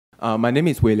My name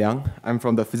is Wei Liang. I'm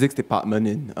from the physics department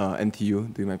in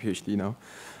NTU, doing my PhD now.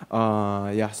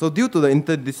 So due to the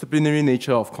interdisciplinary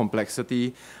nature of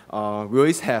complexity, we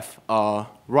always have a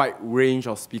wide range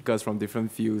of speakers from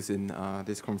different fields in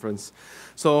this conference.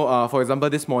 So for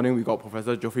example, this morning we got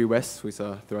Professor Geoffrey West, who is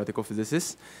a theoretical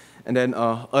physicist. And then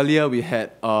earlier we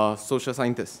had a social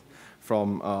scientist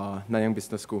from Nanyang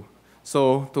Business School.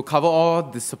 So to cover all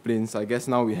disciplines, I guess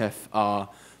now we have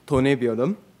Tone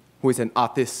Bjordam, who is an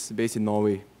artist based in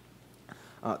Norway.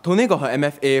 Tone got her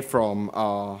MFA from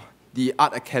the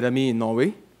Art Academy in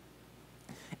Norway,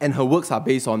 and her works are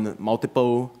based on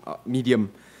multiple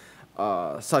medium,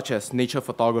 such as nature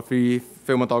photography,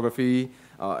 filmography,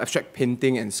 abstract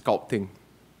painting, and sculpting.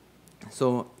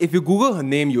 So if you Google her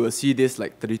name, you will see this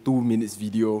like 32 minutes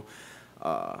video,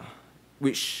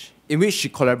 in which she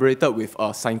collaborated with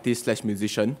a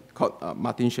scientist/musician called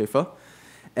Martin Schaefer.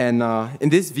 And in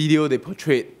this video, they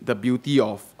portrayed the beauty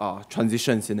of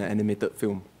transitions in an animated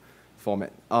film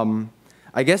format.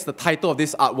 I guess the title of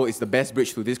this artwork is the best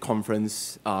bridge to this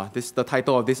conference. The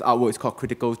title of this artwork is called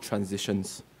Critical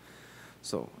Transitions.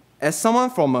 So, as someone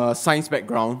from a science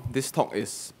background, this talk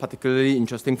is particularly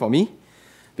interesting for me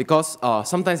because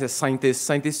sometimes as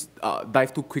scientists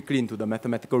dive too quickly into the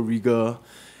mathematical rigor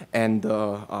and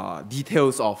the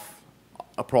details of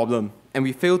a problem, and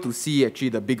we fail to see actually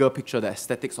the bigger picture, the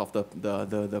aesthetics of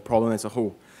the problem as a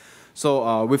whole.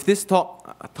 So with this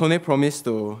talk, Tone promised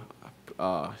to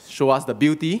show us the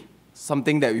beauty,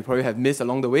 something that we probably have missed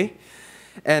along the way.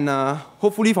 And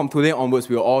hopefully from today onwards,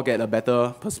 we'll all get a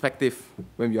better perspective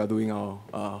when we are doing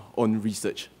our own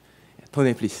research.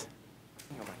 Tone, please.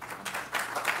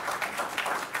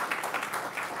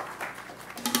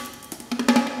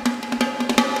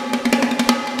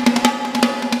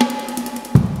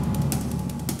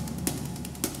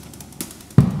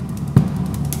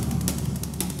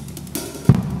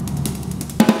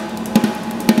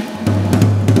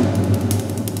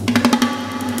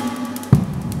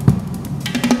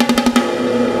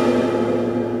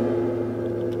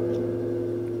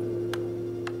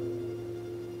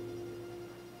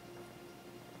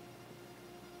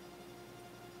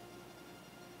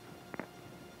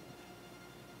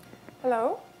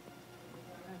 Hello?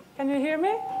 Can you hear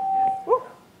me?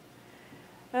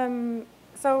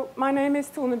 So my name is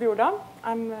Tone Bjordam.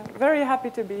 I'm very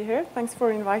happy to be here. Thanks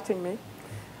for inviting me.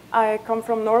 I come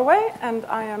from Norway and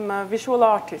I am a visual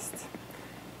artist.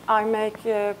 I make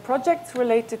projects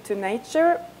related to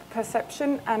nature,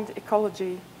 perception and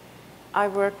ecology. I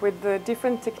work with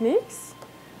different techniques,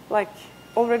 like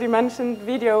already mentioned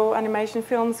video, animation,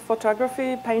 films,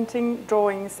 photography, painting,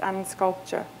 drawings and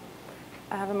sculpture.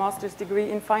 I have a master's degree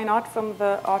in fine art from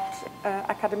the Art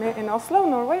Academy in Oslo,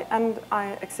 Norway, and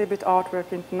I exhibit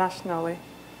artwork internationally.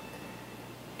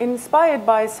 Inspired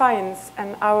by science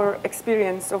and our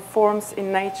experience of forms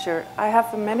in nature, I have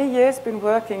for many years been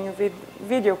working with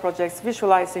video projects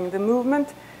visualizing the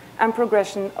movement and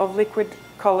progression of liquid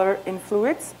color in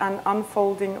fluids and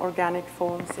unfolding organic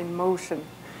forms in motion.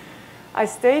 I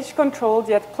stage controlled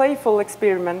yet playful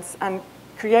experiments and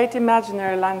create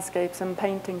imaginary landscapes and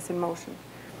paintings in motion.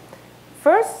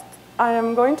 First, I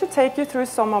am going to take you through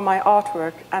some of my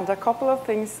artwork and a couple of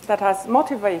things that has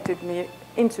motivated me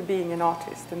into being an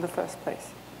artist in the first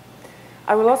place.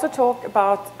 I will also talk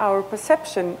about our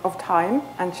perception of time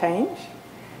and change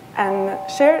and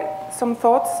share some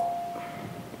thoughts.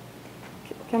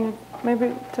 Can you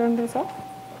maybe turn this off?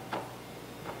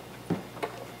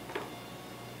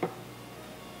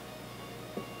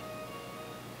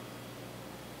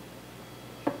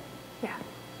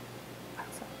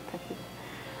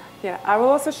 Yeah, I will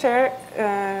also share,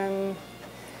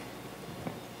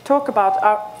 talk about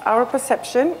our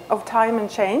perception of time and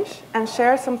change and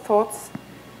share some thoughts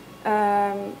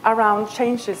around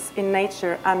changes in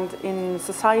nature and in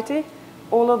society.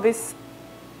 All of this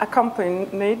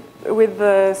accompanied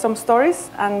with some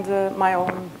stories and my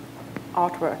own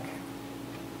artwork.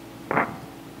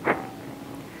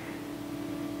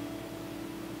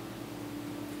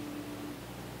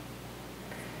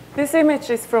 This image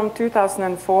is from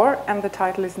 2004 and the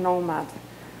title is Nomad.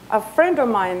 A friend of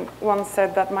mine once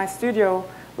said that my studio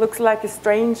looks like a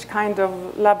strange kind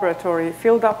of laboratory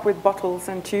filled up with bottles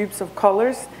and tubes of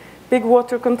colors, big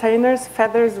water containers,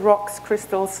 feathers, rocks,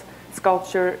 crystals,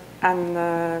 sculpture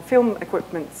and film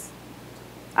equipments.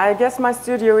 I guess my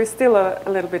studio is still a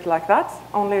little bit like that,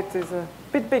 only it is a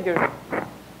bit bigger.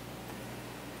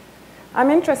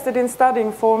 I'm interested in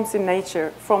studying forms in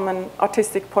nature from an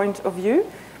artistic point of view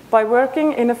by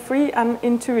working in a free and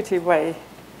intuitive way,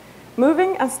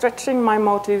 moving and stretching my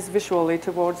motives visually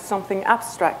towards something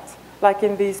abstract, like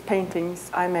in these paintings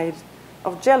I made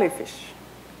of jellyfish.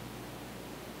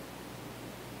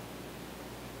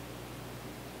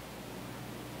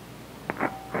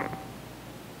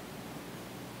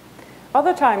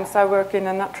 Other times I work in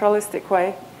a naturalistic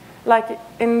way, like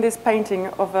in this painting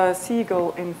of a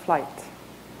seagull in flight.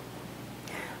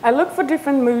 I look for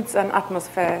different moods and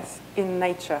atmospheres in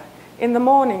nature. In the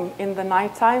morning, in the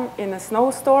nighttime, in a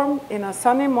snowstorm, in a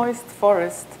sunny, moist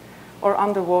forest, or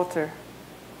underwater.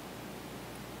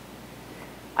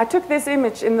 I took this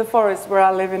image in the forest where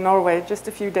I live in Norway just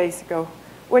a few days ago.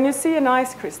 When you see an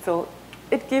ice crystal,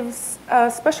 it gives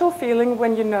a special feeling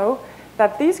when you know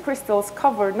that these crystals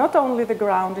cover not only the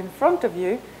ground in front of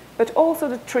you, but also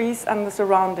the trees and the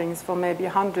surroundings for maybe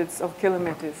hundreds of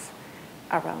kilometers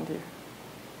around you.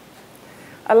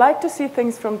 I like to see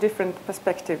things from different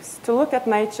perspectives, to look at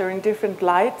nature in different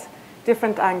light,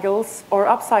 different angles, or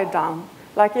upside down,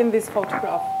 like in this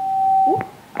photograph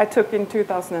I took in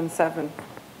 2007.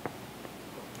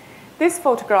 This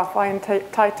photograph I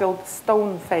entitled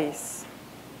Stone Face.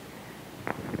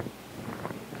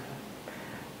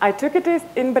 I took it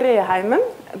in Breheimen,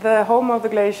 the home of the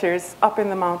glaciers up in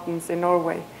the mountains in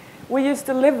Norway. We used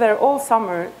to live there all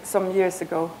summer some years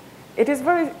ago. It is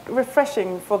very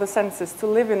refreshing for the senses to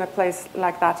live in a place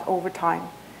like that over time.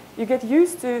 You get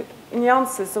used to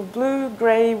nuances of blue,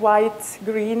 gray, white,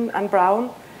 green, and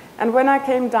brown. And when I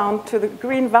came down to the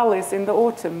green valleys in the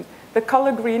autumn, the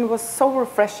color green was so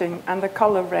refreshing and the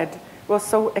color red was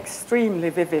so extremely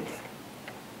vivid.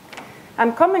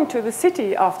 And coming to the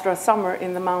city after a summer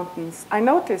in the mountains, I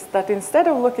noticed that instead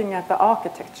of looking at the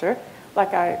architecture,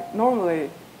 like I normally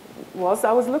was,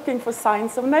 I was looking for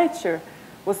signs of nature.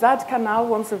 Was that canal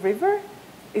once a river?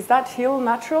 Is that hill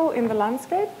natural in the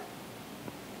landscape?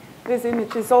 This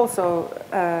image is also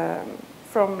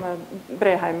from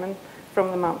Breheimen,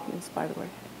 from the mountains, by the way.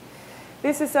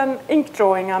 This is an ink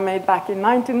drawing I made back in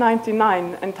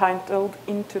 1999 entitled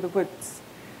Into the Woods.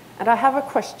 And I have a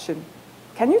question.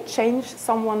 Can you change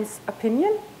someone's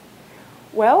opinion?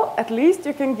 Well, at least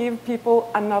you can give people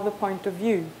another point of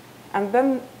view. And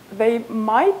then they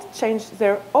might change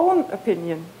their own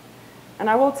opinion. And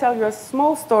I will tell you a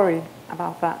small story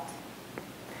about that.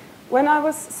 When I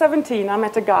was 17, I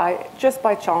met a guy just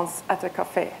by chance at a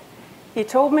cafe. He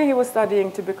told me he was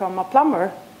studying to become a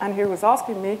plumber, and he was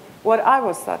asking me what I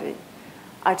was studying.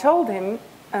 I told him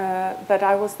that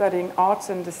I was studying arts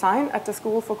and design at the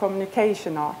School for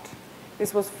Communication Art.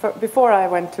 This was before I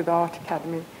went to the art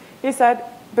academy. He said,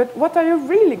 "But what are you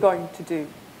really going to do?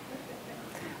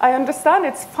 I understand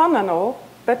it's fun and all,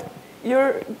 but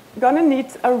you're gonna need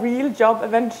a real job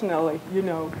eventually, you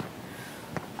know."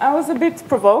 I was a bit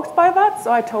provoked by that,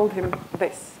 so I told him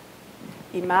this.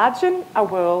 Imagine a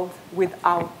world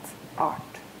without art,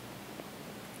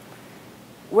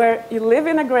 where you live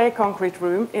in a gray concrete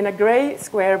room, in a gray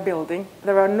square building.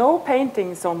 There are no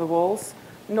paintings on the walls,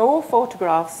 no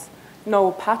photographs,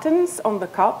 no patterns on the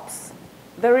cups.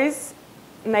 There is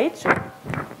nature,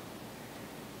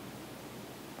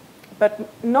 but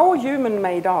no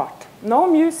human-made art, no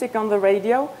music on the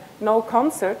radio, no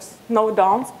concerts, no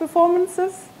dance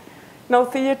performances, no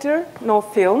theater, no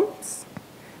films,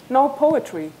 no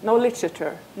poetry, no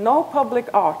literature, no public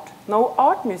art, no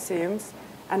art museums,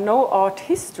 and no art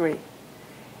history.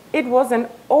 It was an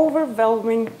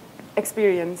overwhelming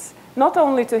experience, not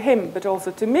only to him, but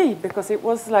also to me, because it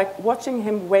was like watching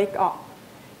him wake up.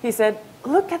 He said,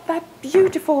 "Look at that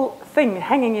beautiful thing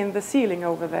hanging in the ceiling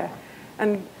over there.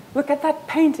 And look at that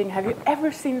painting. Have you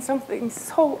ever seen something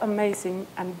so amazing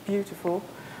and beautiful?"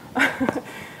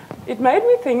 It made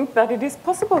me think that it is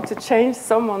possible to change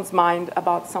someone's mind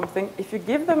about something if you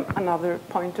give them another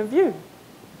point of view.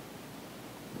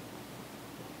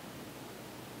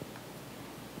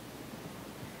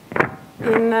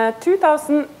 In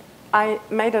 2000, I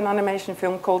made an animation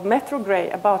film called Metro Grey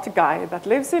about a guy that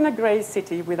lives in a grey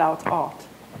city without art.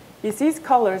 He sees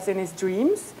colors in his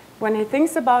dreams, when he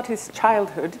thinks about his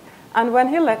childhood, and when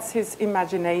he lets his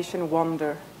imagination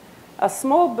wander. A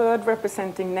small bird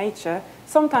representing nature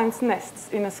sometimes nests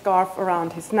in a scarf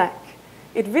around his neck.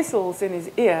 It whistles in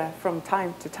his ear from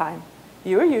time to time.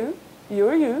 "You're you,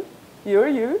 you're you, you're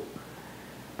you,"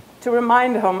 to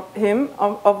remind him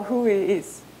of who he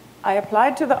is. I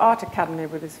applied to the Art Academy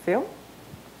with this film.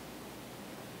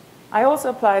 I also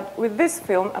applied with this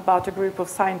film about a group of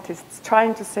scientists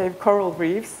trying to save coral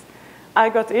reefs. I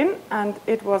got in, and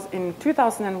it was in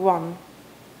 2001.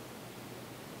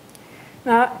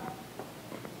 Now,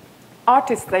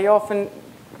 artists, they often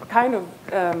kind of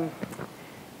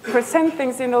present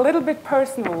things in a little bit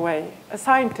personal way. A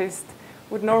scientist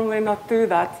would normally not do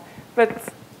that, but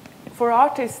for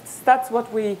artists, that's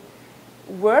what we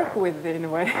work with in a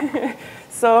way.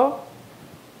 So,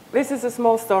 this is a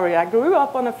small story. I grew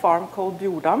up on a farm called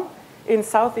Bjordam in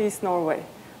southeast Norway.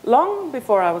 Long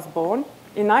before I was born,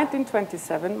 In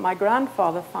 1927, my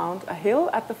grandfather found a hill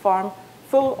at the farm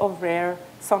full of rare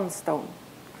sunstone.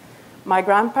 My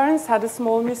grandparents had a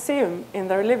small museum in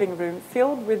their living room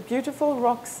filled with beautiful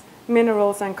rocks,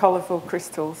 minerals, and colorful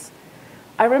crystals.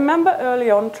 I remember early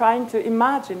on trying to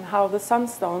imagine how the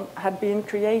sunstone had been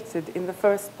created in the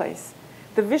first place,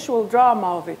 the visual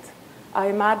drama of it. I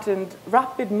imagined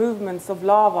rapid movements of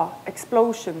lava,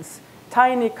 explosions,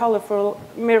 tiny colorful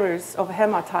mirrors of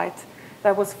hematite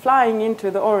that was flying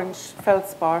into the orange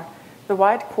feldspar, the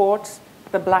white quartz,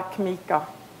 the black mica.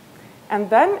 And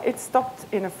then it stopped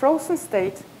in a frozen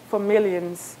state for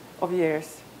millions of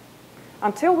years,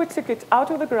 until we took it out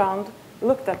of the ground,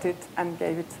 looked at it, and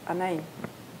gave it a name.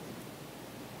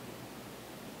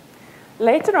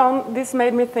 Later on, this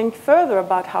made me think further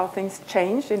about how things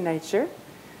change in nature,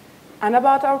 and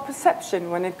about our perception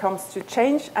when it comes to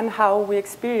change and how we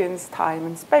experience time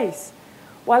and space.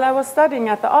 While I was studying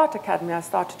at the Art Academy, I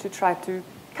started to try to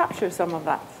capture some of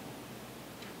that.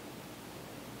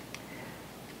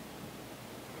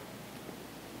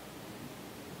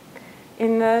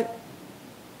 In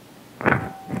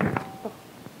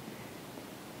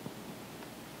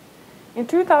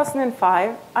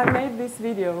 2005, I made this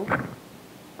video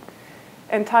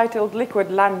entitled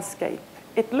Liquid Landscape.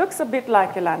 It looks a bit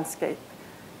like a landscape,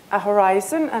 a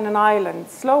horizon and an island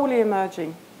slowly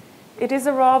emerging. It is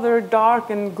a rather dark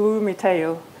and gloomy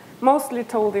tale, mostly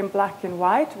told in black and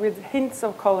white with hints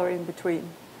of color in between.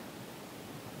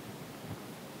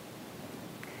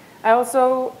 I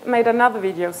also made another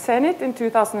video, Zenith, in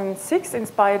 2006,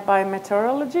 inspired by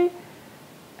meteorology,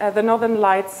 the northern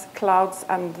lights, clouds,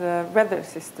 and weather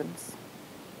systems.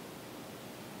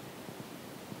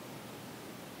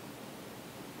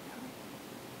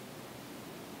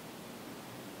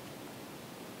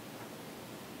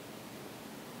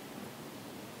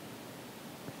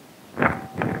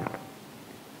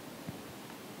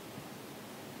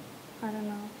 I don't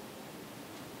know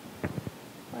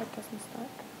why it doesn't start.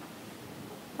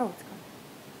 Oh, it's gone.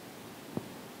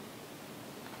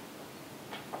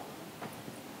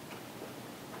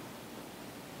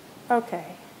 Okay.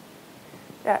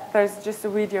 Yeah, there's just a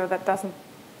video that doesn't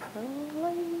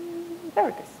play. There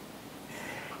it is.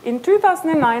 In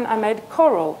 2009, I made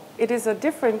Coral. It is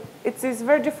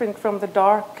very different from the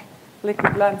dark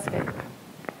liquid landscape.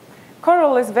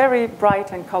 Coral is very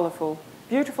bright and colorful.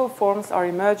 Beautiful forms are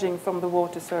emerging from the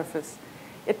water surface.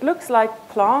 It looks like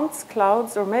plants,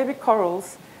 clouds, or maybe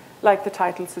corals, like the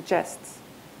title suggests.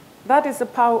 That is the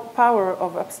power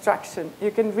of abstraction.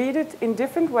 You can read it in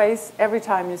different ways every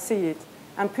time you see it,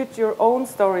 and put your own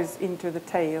stories into the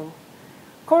tale.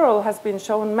 Coral has been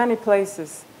shown many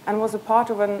places, and was a part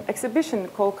of an exhibition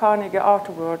called Carnegie Art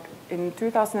Award in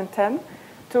 2010,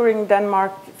 touring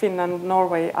Denmark, Finland,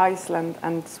 Norway, Iceland,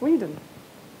 and Sweden.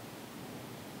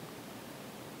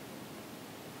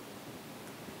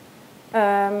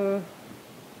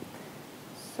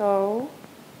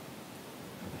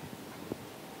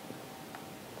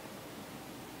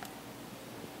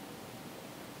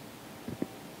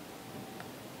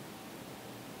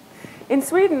 In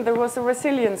Sweden, there was a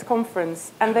resilience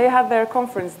conference, and they had their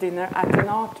conference dinner at an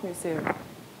art museum.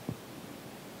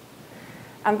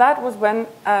 And that was when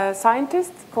a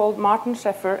scientist called Martin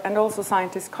Scheffer and also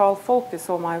scientist Carl Folke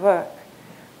saw my work.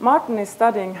 Martin is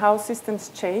studying how systems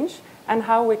change and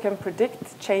how we can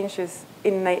predict changes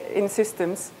in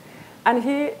systems. And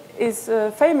he is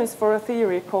famous for a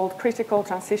theory called critical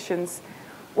transitions.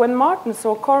 When Martin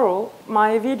saw Coral,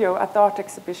 my video at the art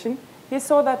exhibition, he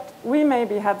saw that we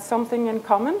maybe had something in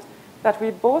common, that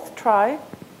we both try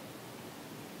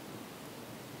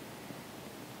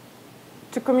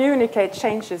to communicate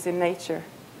changes in nature,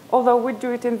 although we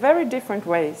do it in very different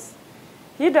ways.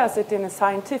 He does it in a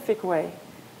scientific way.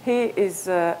 He is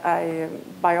a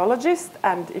biologist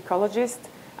and ecologist,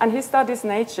 and he studies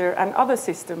nature and other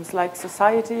systems like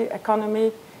society,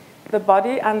 economy, the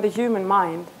body, and the human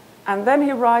mind. And then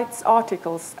he writes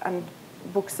articles and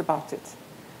books about it.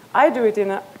 I do it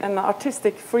in an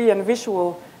artistic, free and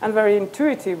visual and very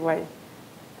intuitive way.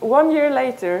 1 year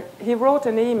later, he wrote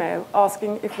an email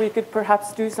asking if we could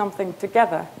perhaps do something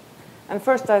together. And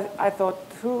first I thought,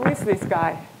 who is this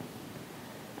guy?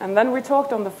 And then we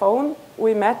talked on the phone,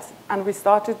 we met, and we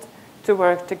started to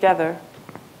work together.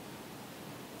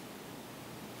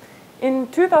 In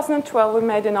 2012, we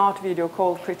made an art video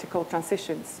called Critical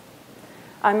Transitions.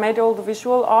 I made all the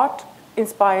visual art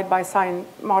inspired by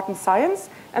Martin's science,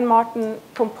 and Martin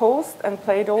composed and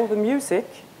played all the music.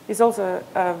 He's also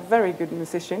a very good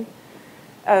musician,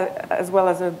 as well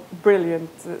as a brilliant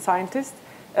scientist.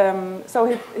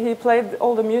 So he played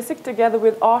all the music together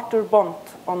with Arthur Bont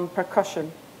on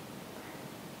percussion.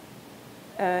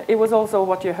 It was also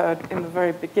what you heard in the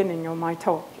very beginning of my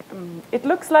talk. It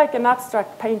looks like an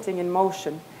abstract painting in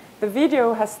motion. The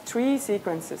video has 3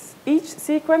 sequences. Each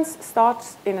sequence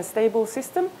starts in a stable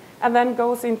system and then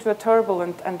goes into a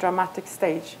turbulent and dramatic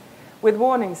stage with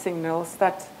warning signals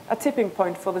that a tipping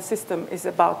point for the system is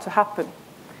about to happen.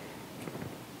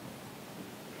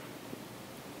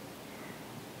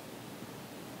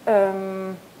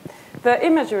 The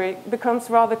imagery becomes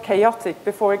rather chaotic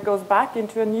before it goes back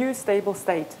into a new stable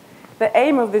state. The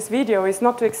aim of this video is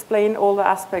not to explain all the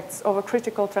aspects of a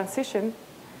critical transition.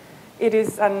 It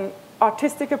is an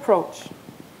artistic approach.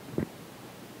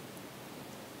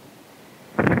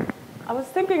 I was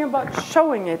thinking about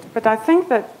showing it, but I think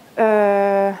that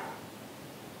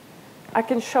I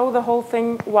can show the whole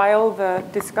thing while the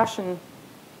discussion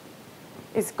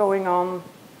is going on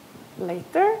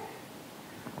later,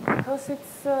 because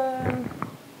it's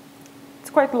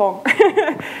quite long.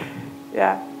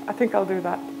 Yeah, I think I'll do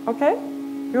that. Okay?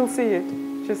 You'll see it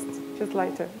just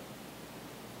later.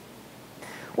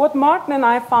 What Martin and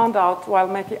I found out while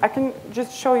making, I can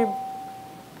just show you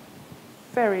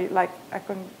very, like, I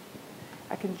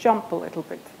can jump a little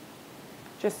bit,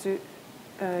 just to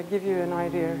give you an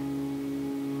idea.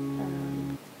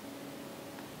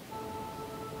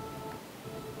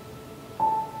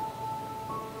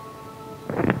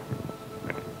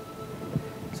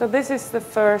 So this is the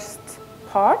first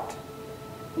part.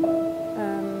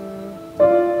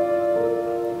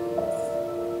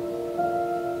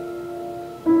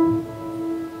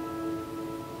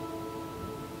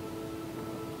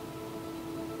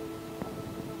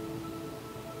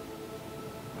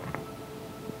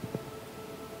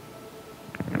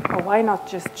 Why not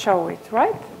just show it,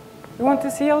 right? You want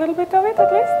to see a little bit of it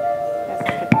at least? Yes,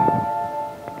 okay.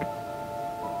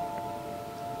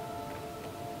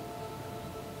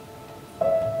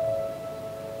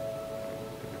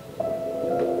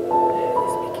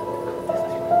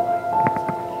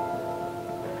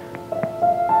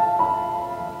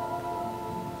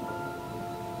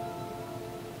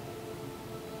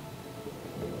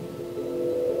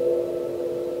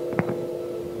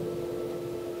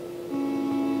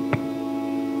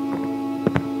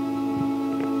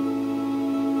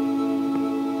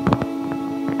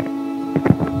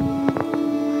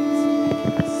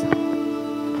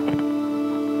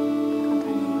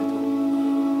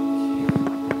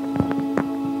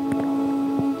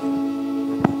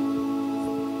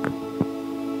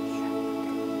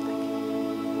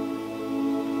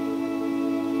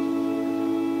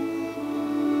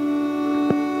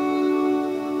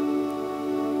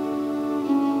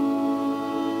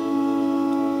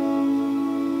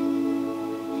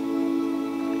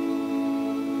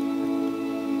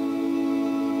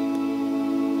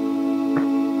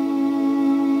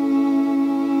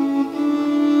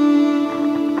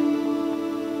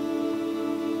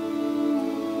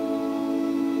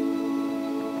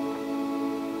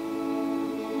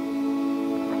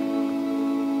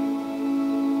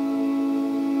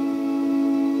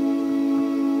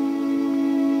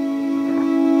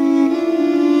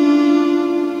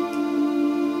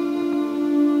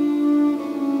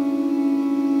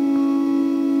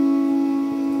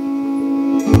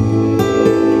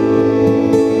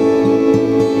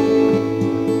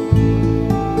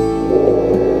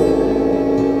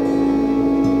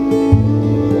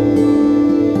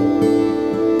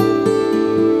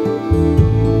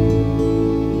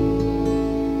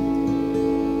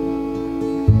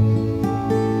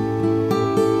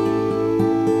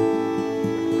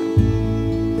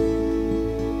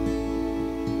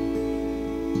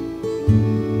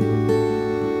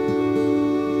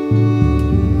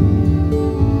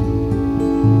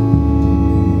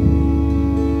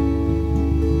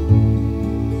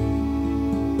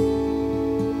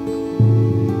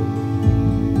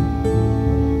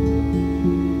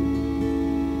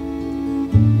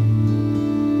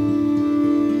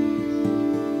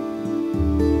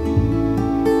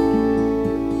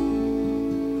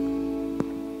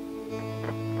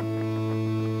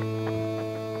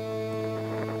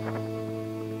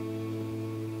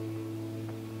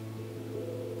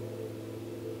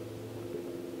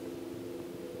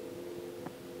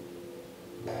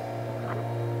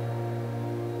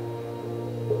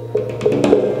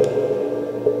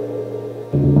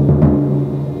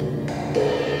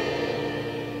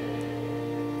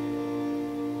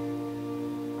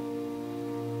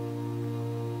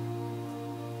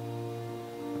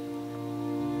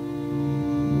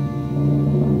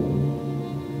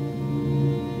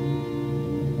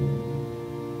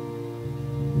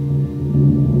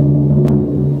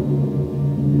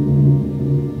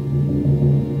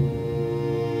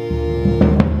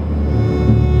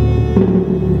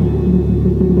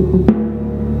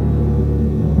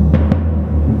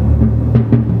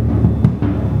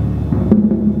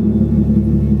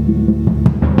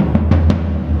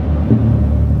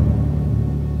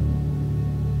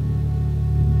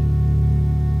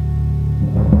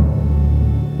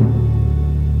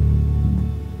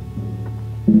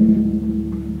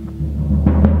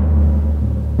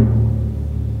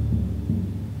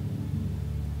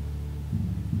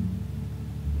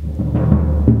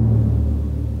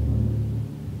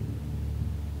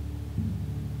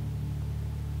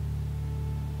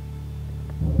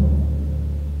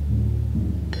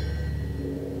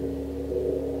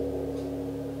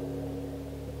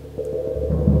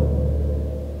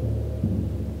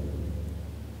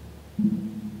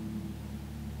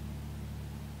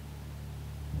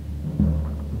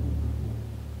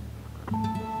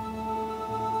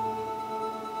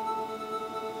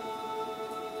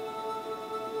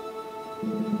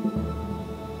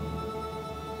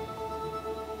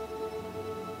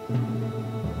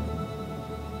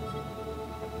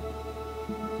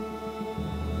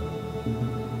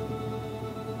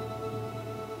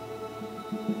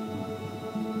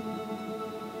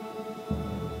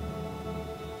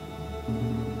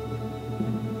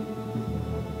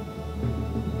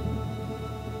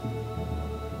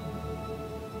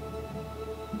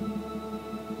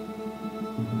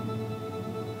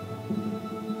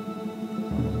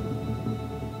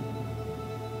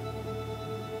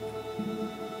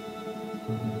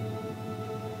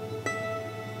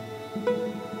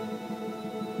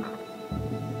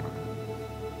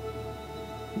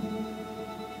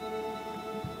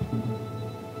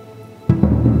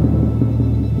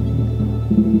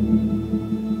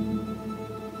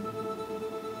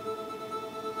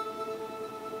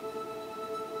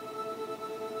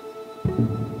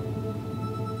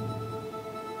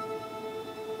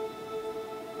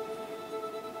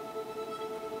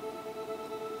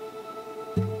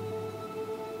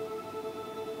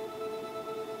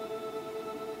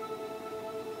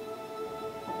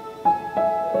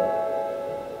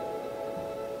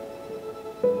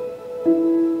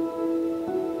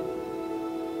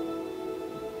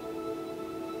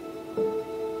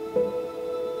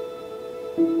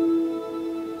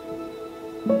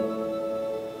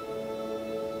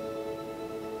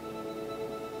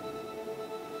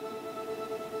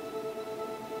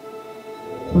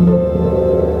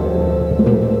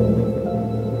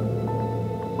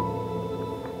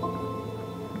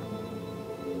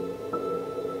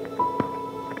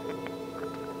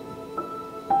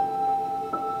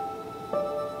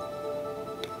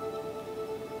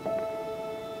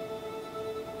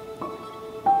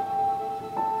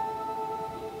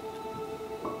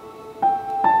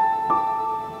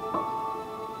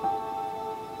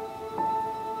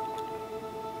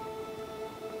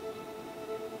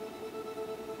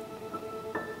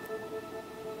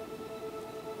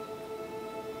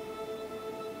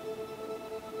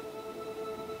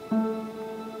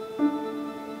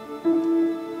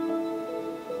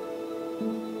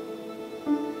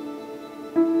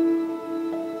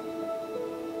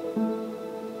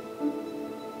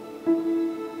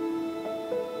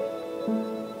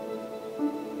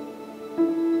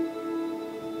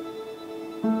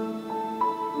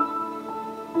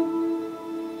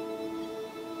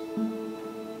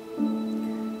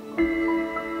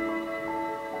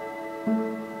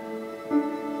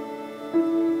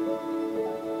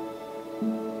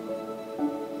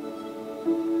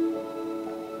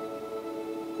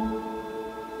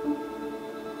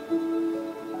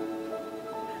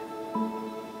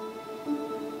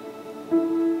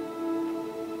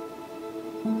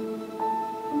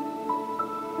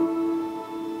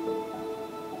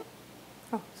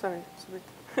 Sorry, it's a bit.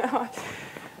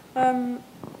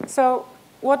 So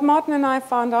what Martin and I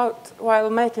found out while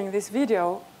making this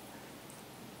video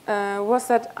was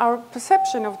that our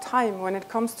perception of time when it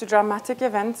comes to dramatic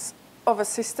events of a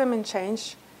system in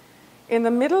change, in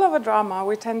the middle of a drama,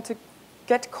 we tend to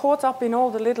get caught up in all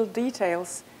the little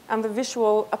details and the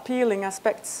visual appealing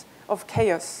aspects of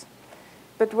chaos.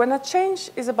 But when a change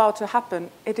is about to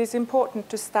happen, it is important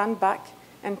to stand back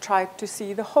and try to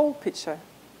see the whole picture,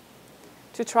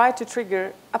 to try to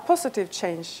trigger a positive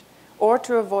change or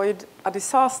to avoid a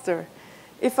disaster.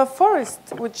 If a forest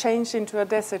would change into a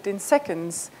desert in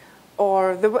seconds,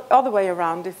 or the other way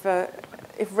around,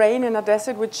 if rain in a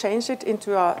desert would change it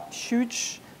into a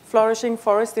huge flourishing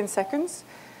forest in seconds,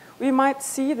 we might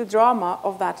see the drama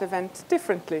of that event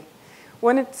differently.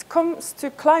 When it comes to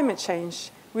climate change,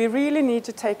 we really need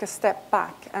to take a step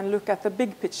back and look at the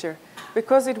big picture,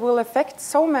 because it will affect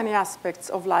so many aspects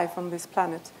of life on this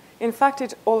planet. In fact,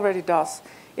 it already does.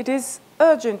 It is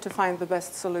urgent to find the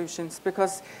best solutions,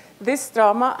 because this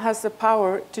drama has the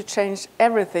power to change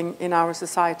everything in our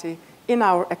society, in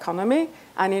our economy,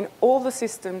 and in all the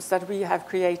systems that we have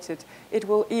created. It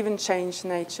will even change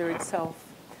nature itself.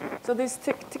 So this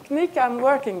technique I'm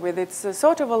working with, it's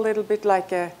sort of a little bit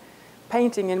like a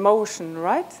painting in motion,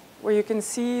 right? Where you can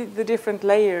see the different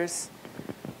layers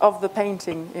of the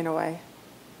painting in a way.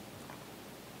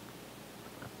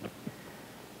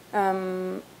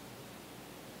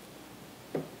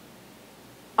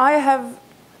 I have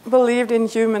believed in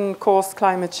human-caused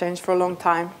climate change for a long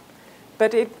time,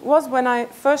 but it was when I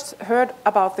first heard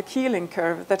about the Keeling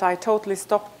curve that I totally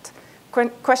stopped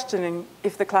questioning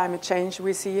if the climate change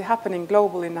we see happening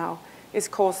globally now is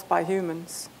caused by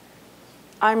humans.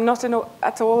 I'm not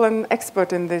at all an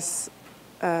expert in this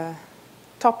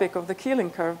topic of the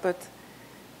Keeling curve, but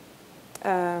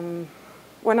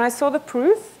when I saw the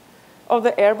proof of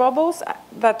the air bubbles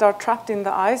that are trapped in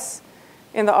the ice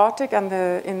in the Arctic and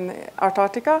in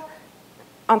Antarctica,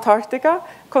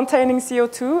 containing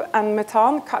CO2 and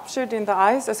methane captured in the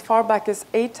ice as far back as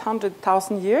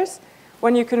 800,000 years,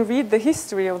 when you can read the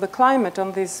history of the climate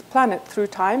on this planet through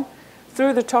time,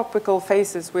 through the tropical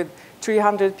phases with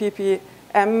 300 ppm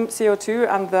CO2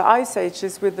 and the ice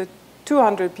ages with the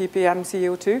 200 ppm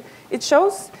CO2, it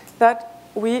shows that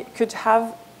we could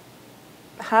have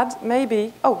had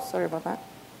maybe, oh, sorry about that.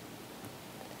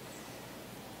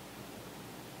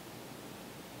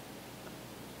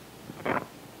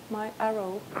 My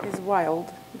arrow is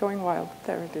wild, going wild.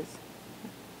 There it is.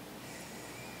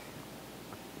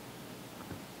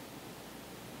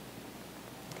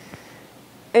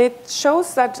 It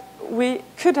shows that we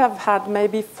could have had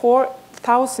maybe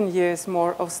 4,000 years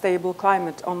more of stable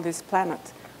climate on this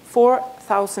planet.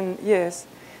 4,000 years.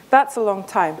 That's a long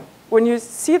time. When you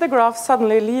see the graph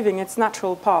suddenly leaving its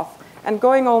natural path and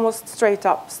going almost straight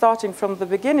up, starting from the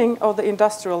beginning of the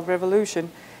Industrial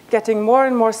Revolution, getting more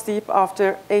and more steep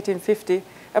after 1850,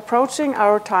 approaching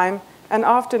our time, and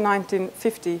after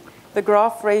 1950, the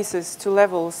graph raises to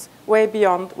levels way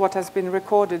beyond what has been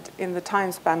recorded in the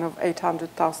time span of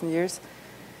 800,000 years.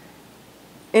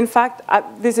 In fact,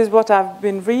 this is what I've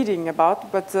been reading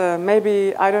about, but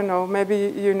maybe, I don't know,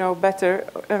 maybe you know better.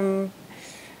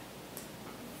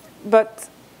 But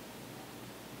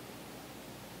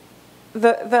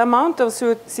the amount of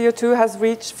CO2 has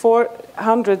reached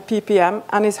 400 ppm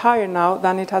and is higher now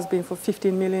than it has been for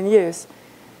 15 million years.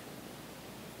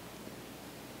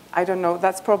 I don't know,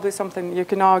 that's probably something you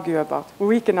can argue about.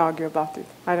 We can argue about it,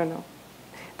 I don't know.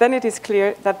 Then it is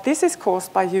clear that this is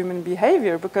caused by human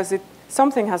behavior because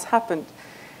something has happened.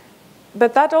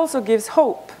 But that also gives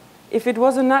hope. If it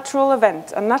was a natural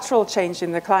event, a natural change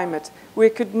in the climate, we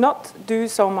could not do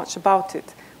so much about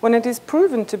it. When it is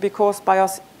proven to be caused by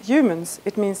us humans,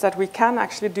 it means that we can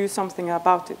actually do something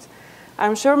about it.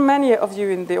 I'm sure many of you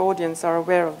in the audience are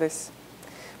aware of this.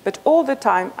 But all the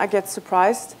time I get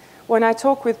surprised when I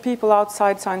talk with people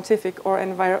outside scientific or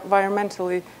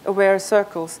environmentally aware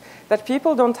circles that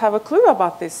people don't have a clue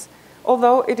about this,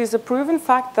 although it is a proven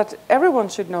fact that everyone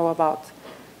should know about.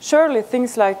 Surely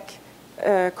things like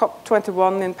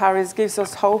COP21 in Paris gives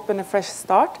us hope and a fresh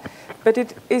start, but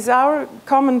it is our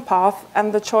common path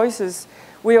and the choices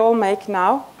we all make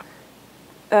now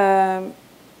that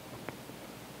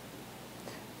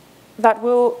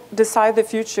will decide the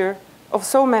future of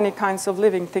so many kinds of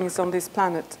living things on this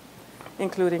planet,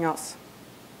 including us.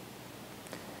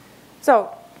 So,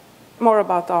 more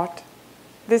about art.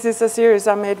 This is a series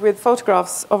I made with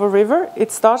photographs of a river.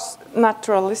 It starts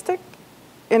naturalistic,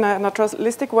 in a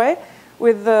naturalistic way,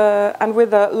 and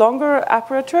with a longer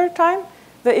aperture time,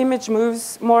 the image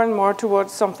moves more and more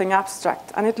towards something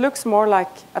abstract, and it looks more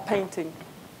like a painting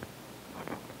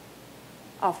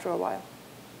after a while.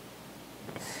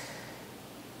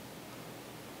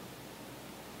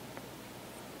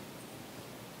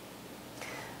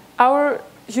 Our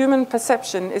human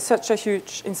perception is such a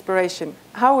huge inspiration,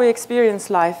 how we experience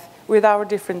life with our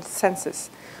different senses.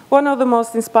 One of the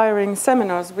most inspiring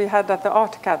seminars we had at the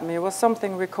Art Academy was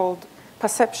something we called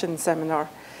Perception Seminar.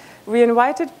 We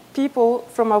invited people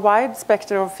from a wide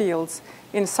spectrum of fields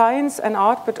in science and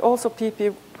art, but also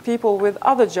people with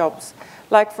other jobs,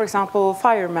 like, for example,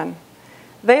 firemen.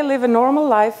 They live a normal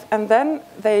life, and then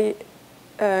they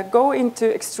go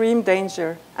into extreme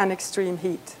danger and extreme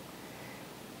heat.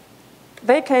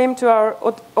 They came to our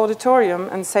auditorium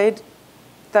and said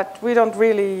that we don't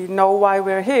really know why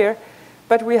we're here,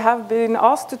 but we have been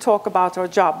asked to talk about our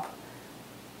job.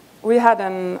 We had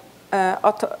an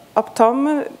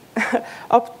optometrist,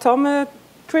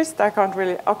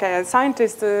 a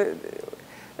scientist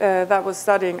that was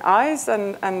studying eyes,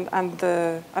 and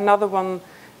another one,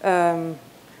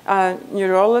 a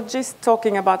neurologist,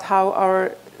 talking about how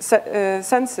our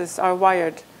senses are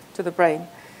wired to the brain,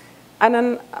 and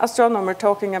an astronomer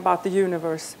talking about the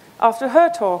universe. After her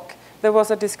talk, there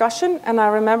was a discussion, and I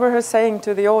remember her saying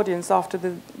to the audience after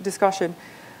the discussion,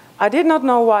 "I did not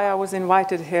know why I was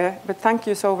invited here, but thank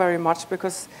you so very much,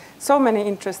 because so many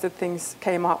interesting things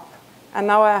came up. And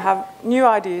now I have new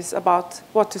ideas about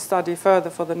what to study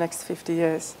further for the next 50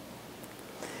 years.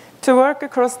 To work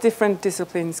across different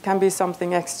disciplines can be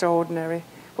something extraordinary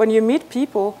when you meet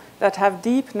people that have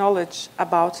deep knowledge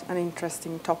about an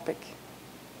interesting topic.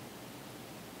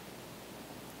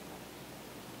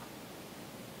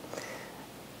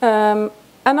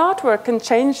 An artwork can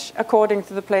change according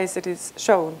to the place it is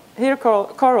shown. Here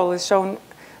coral is shown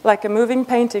like a moving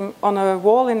painting on a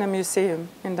wall in a museum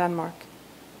in Denmark.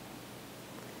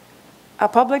 A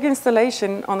public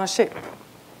installation on a ship.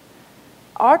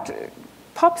 Art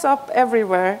pops up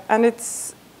everywhere, and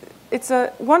it's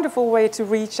a wonderful way to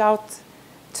reach out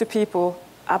to people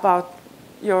about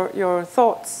your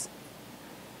thoughts.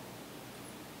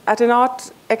 At an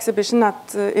art exhibition at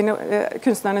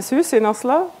Kunstnernes Hus in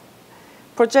Oslo,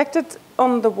 projected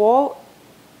on the wall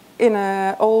in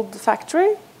an old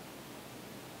factory.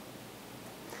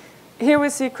 Here we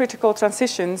see Critical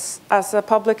Transitions as a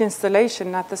public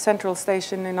installation at the central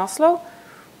station in Oslo,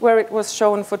 where it was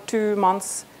shown for 2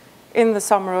 months in the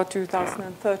summer of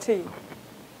 2013.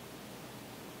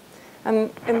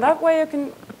 And in that way, you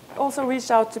can also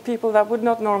reach out to people that would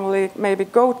not normally maybe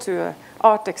go to an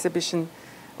art exhibition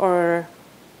or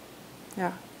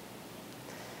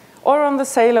on the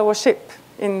sail of a ship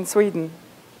in Sweden.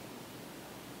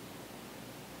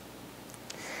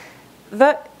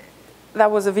 That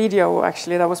was a video,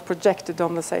 actually, that was projected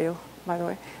on the sail, by the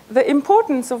way. The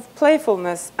importance of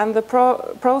playfulness and the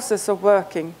process of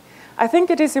working. I think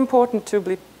it is important to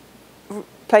be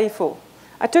playful.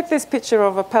 I took this picture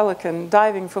of a pelican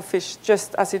diving for fish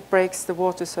just as it breaks the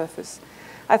water surface.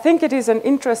 I think it is an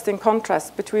interesting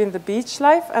contrast between the beach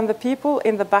life and the people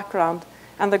in the background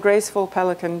and the graceful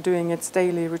pelican doing its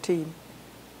daily routine.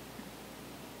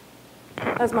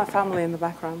 That's my family in the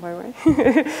background, by the way.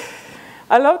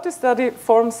 I love to study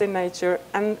forms in nature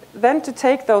and then to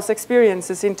take those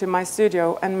experiences into my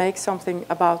studio and make something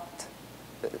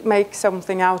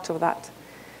out of that.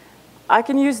 I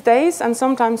can use days and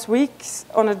sometimes weeks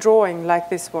on a drawing like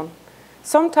this one.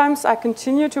 Sometimes I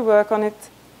continue to work on it,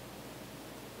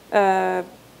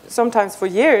 sometimes for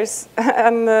years,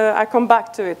 and I come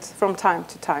back to it from time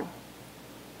to time.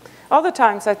 Other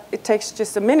times it takes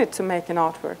just a minute to make an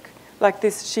artwork, like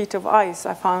this sheet of ice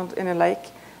I found in a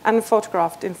lake and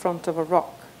photographed in front of a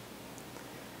rock.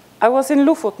 I was in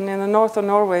Lofoten in the north of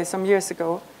Norway some years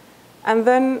ago, and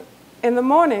then in the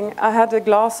morning I had a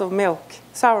glass of milk,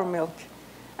 sour milk,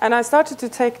 and I started to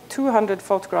take 200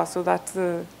 photographs of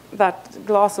that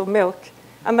glass of milk,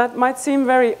 and that might seem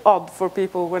very odd for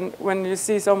people when you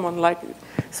see someone like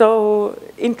so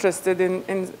interested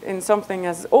in something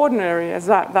as ordinary as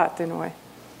that in a way.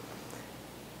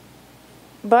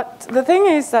 But the thing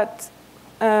is that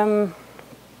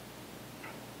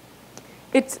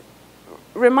it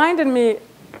reminded me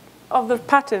of the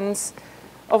patterns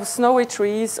of snowy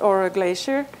trees or a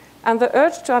glacier, and the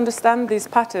urge to understand this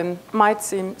pattern might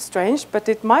seem strange, but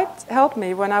it might help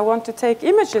me when I want to take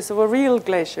images of a real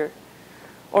glacier,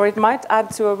 or it might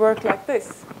add to a work like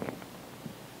this,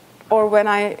 or when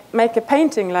I make a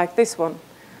painting like this one.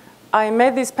 I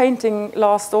made this painting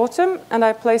last autumn, and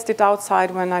I placed it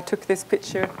outside when I took this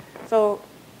picture. So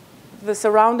the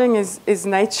surrounding is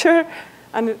nature,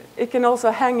 and it can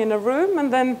also hang in a room,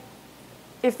 and then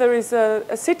if there is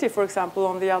a city, for example,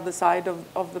 on the other side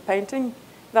of the painting,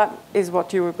 that is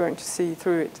what you are going to see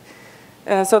through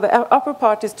it. So the upper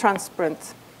part is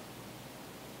transparent.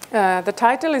 The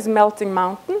title is Melting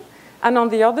Mountain, and on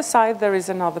the other side there is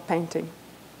another painting,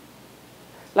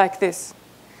 like this.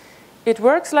 It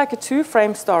works like a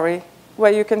two-frame story,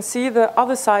 where you can see the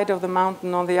other side of the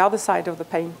mountain on the other side of the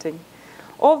painting.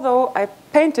 Although I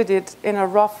painted it in a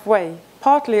rough way,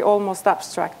 partly almost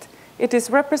abstract, it is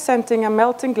representing a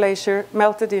melting glacier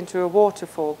melted into a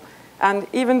waterfall, and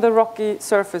even the rocky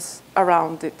surface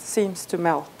around it seems to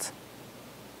melt.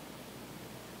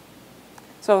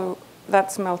 So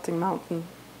that's Melting Mountain.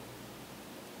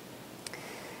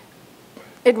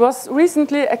 It was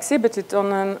recently exhibited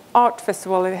on an art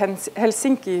festival in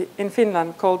Helsinki in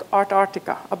Finland called Art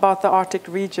Arctica, about the Arctic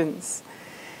regions.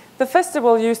 The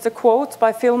festival used a quote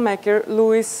by filmmaker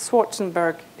Louis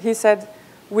Schwarzenberg. He said,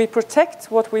 "We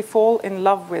protect what we fall in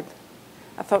love with."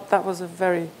 I thought that was a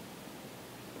very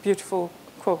beautiful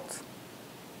quote.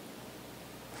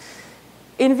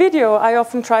 In video, I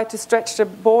often try to stretch the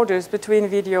borders between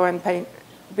video and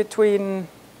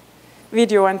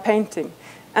painting.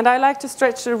 And I like to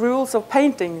stretch the rules of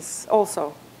paintings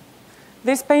also.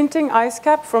 This painting, Ice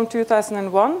Cap from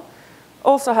 2001,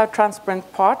 also have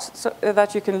transparent parts so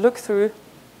that you can look through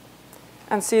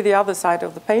and see the other side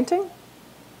of the painting.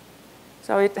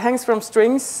 So it hangs from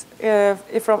strings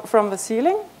from the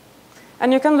ceiling,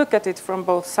 and you can look at it from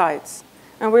both sides.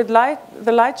 And with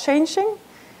the light changing,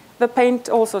 the paint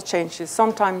also changes,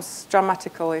 sometimes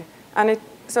dramatically. And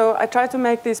so I try to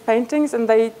make these paintings, and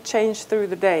they change through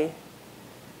the day.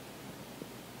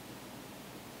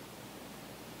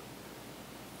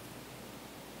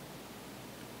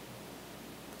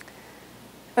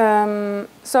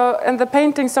 And the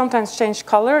paintings sometimes change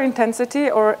color,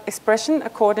 intensity, or expression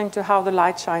according to how the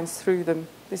light shines through them.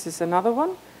 This is another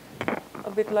one,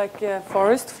 a bit like a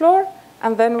forest floor.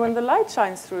 And then when the light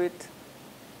shines through it,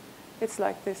 it's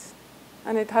like this.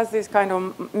 And it has these kind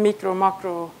of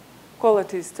micro-macro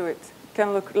qualities to it. It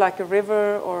can look like a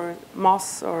river or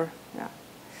moss or, yeah.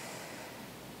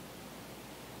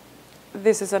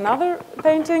 This is another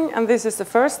painting, and this is the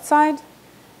first side.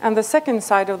 And the second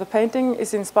side of the painting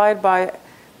is inspired by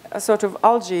a sort of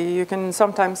algae you can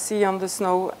sometimes see on the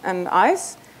snow and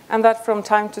ice, and that from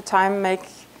time to time make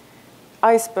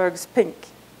icebergs pink.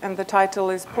 And the title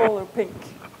is Polar Pink.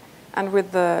 And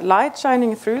with the light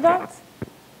shining through that,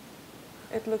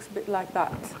 it looks a bit like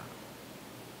that.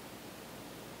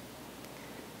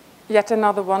 Yet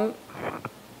another one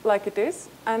like it is,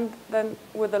 and then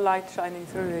with the light shining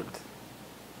through it.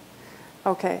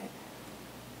 Okay.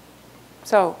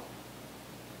 So,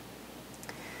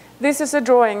 this is a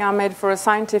drawing I made for a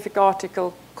scientific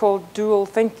article called Dual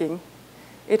Thinking.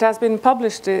 It has been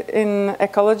published in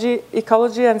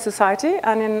Ecology and Society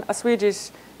and in a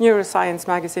Swedish neuroscience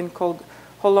magazine called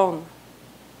Holon.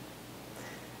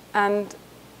 And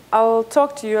I'll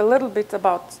talk to you a little bit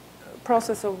about the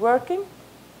process of working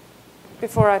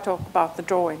before I talk about the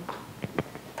drawing.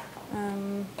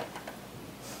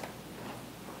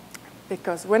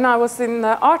 Because when I was in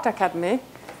the art academy,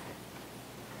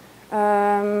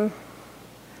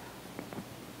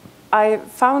 I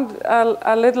found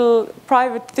a little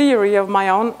private theory of my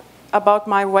own about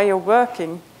my way of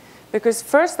working. Because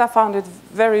first I found it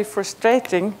very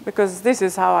frustrating, because this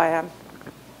is how I am.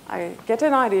 I get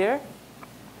an idea,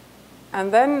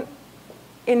 and then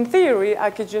in theory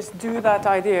I could just do that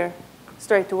idea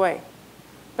straight away.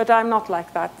 But I'm not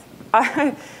like that.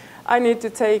 I need to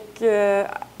take,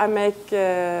 I make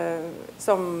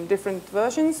some different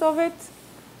versions of it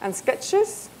and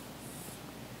sketches.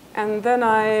 And then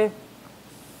I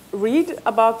read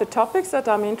about the topics that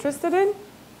I'm interested in.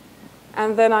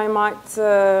 And then I might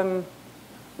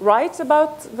write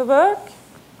about the work.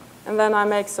 And then I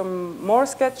make some more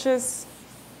sketches.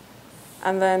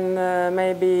 And then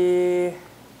maybe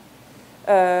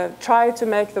try to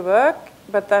make the work.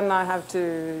 But then I have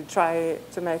to try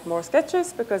to make more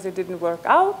sketches because it didn't work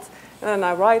out. And then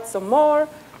I write some more.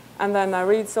 And then I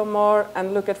read some more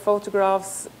and look at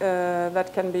photographs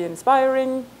that can be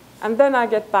inspiring. And then I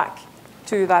get back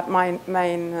to that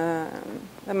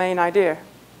the main idea.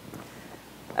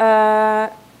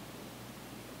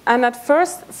 And at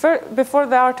first, before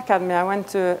the art academy, I went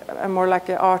to a more like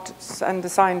an arts and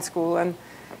design school, and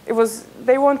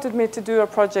they wanted me to do a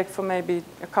project for maybe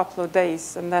a couple of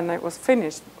days, and then it was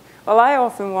finished. Well, I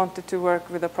often wanted to work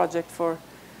with a project for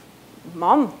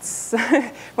months.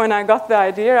 When I got the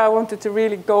idea, I wanted to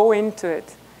really go into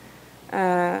it.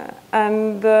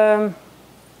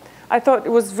 I thought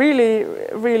it was really,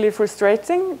 really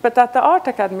frustrating. But at the art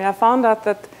academy, I found out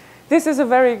that this is a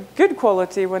very good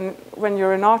quality when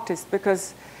you're an artist,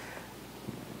 because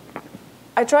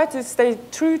I try to stay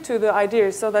true to the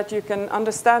ideas so that you can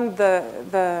understand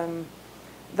the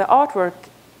artwork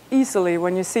easily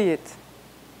when you see it.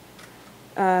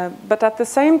 But at the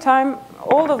same time,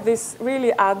 all of this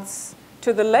really adds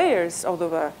to the layers of the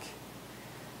work.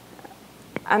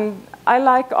 And I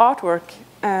like artwork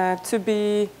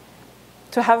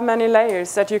to have many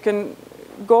layers, that you can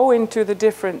go into the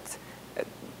different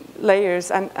layers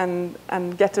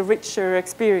and get a richer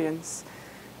experience.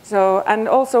 So, and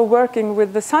also working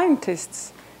with the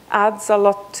scientists adds a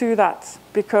lot to that,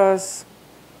 because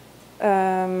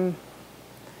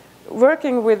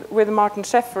working with Martin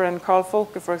Scheffer and Carl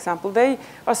Folke, for example, they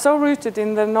are so rooted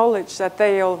in the knowledge that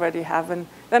they already have, and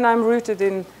then I'm rooted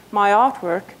in my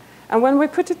artwork. And when we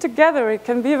put it together, it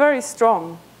can be very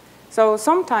strong. So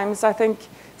sometimes I think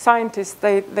scientists,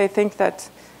 they think that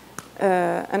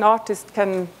an artist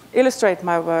can illustrate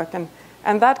my work, and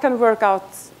that can work out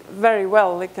very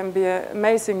well. It can be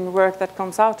amazing work that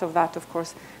comes out of that, of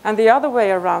course. And the other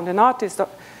way around,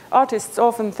 artists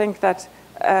often think that,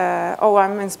 oh,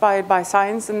 I'm inspired by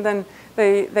science, and then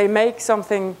they make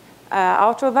something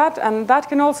out of that, and that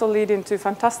can also lead into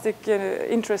fantastic,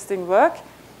 interesting work.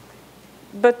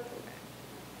 But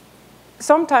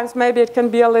sometimes maybe it can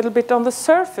be a little bit on the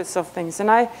surface of things, and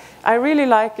I really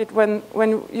like it when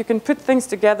you can put things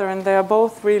together and they are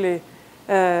both really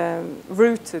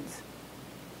rooted.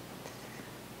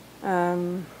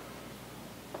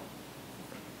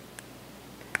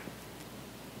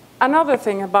 Another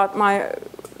thing about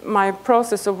my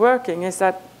process of working is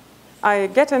that I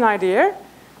get an idea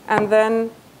and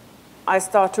then I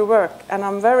start to work, and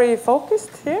I'm very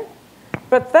focused here.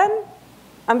 But then,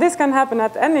 and this can happen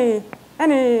at any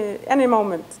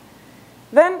moment,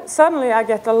 then suddenly I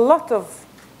get a lot of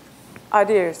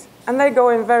ideas, and they go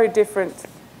in very different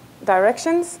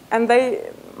directions, and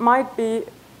they might be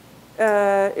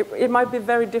it might be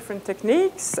very different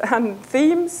techniques and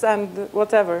themes and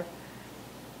whatever.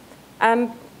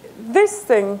 And this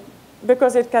thing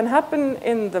because it can happen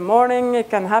in the morning, it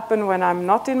can happen when I'm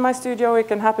not in my studio, it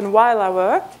can happen while I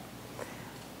work.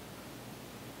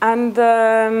 And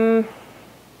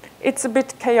it's a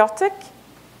bit chaotic.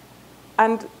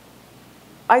 And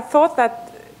I thought that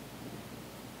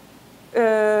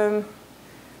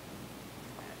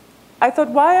I thought,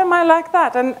 why am I like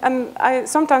that? And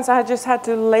sometimes I just had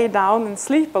to lay down and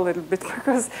sleep a little bit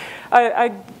because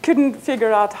I couldn't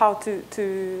figure out how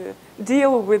to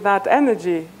deal with that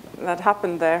energy that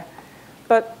happened there.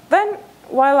 But then,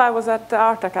 while I was at the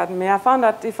Art Academy, I found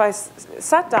that if I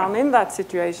sat down in that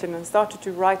situation and started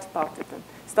to write about it and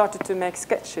started to make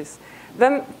sketches,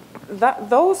 then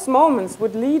those moments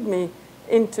would lead me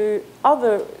into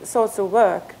other sorts of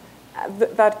work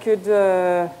that could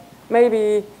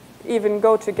maybe even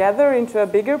go together into a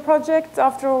bigger project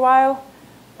after a while.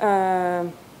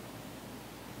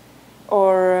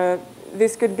 Or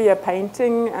this could be a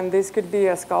painting, and this could be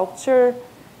a sculpture.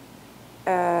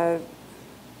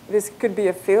 This could be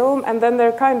a film, and then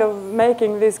they're kind of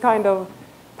making these kind of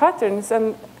patterns,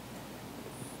 and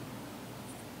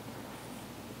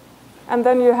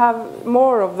then you have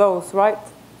more of those, right?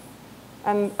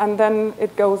 And then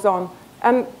it goes on.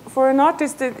 And for an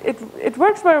artist, it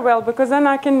works very well, because then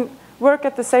I can work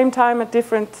at the same time at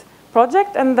different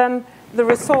projects, and then the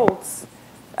results.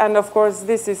 And of course,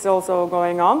 this is also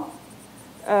going on.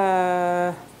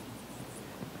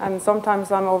 And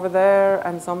sometimes I'm over there,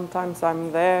 and sometimes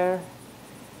I'm there.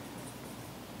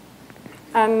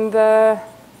 And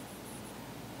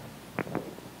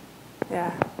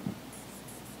yeah,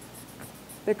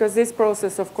 because this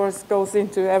process, of course, goes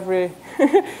into every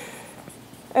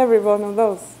every one of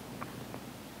those.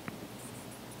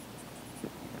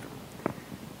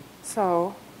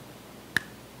 So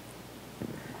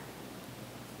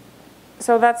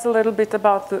that's a little bit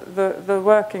about the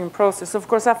working process. Of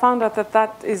course, I found out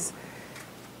that is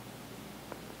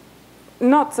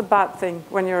not a bad thing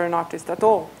when you're an artist at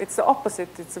all. It's the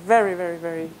opposite. It's a very, very,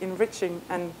 very enriching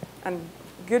and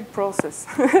good process.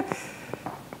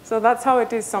 So that's how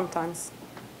it is sometimes.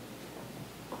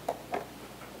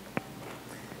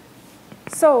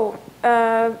 So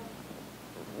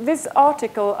this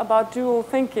article about dual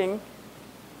thinking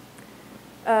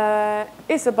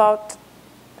is about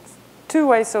two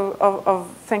ways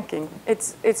of thinking.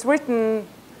 It's written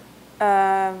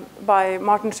by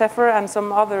Martin Scheffer and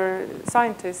some other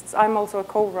scientists. I'm also a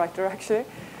co-writer, actually.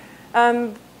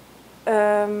 And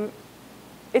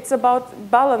it's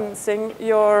about balancing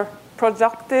your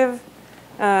productive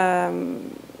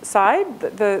side,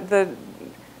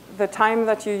 the time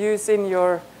that you use in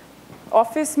your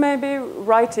office, maybe,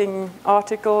 writing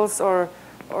articles, or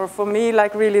for me,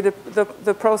 like really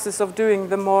the process of doing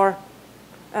the more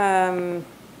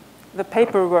the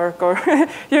paperwork, or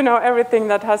you know, everything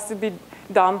that has to be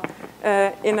done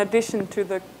in addition to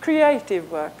the creative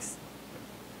works.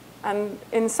 And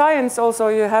in science also,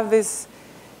 you have this,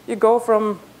 you go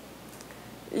from,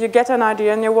 you get an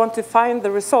idea and you want to find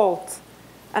the result.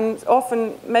 And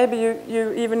often, maybe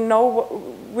you even know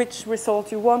which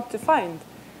result you want to find.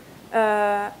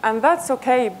 And that's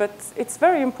okay, but it's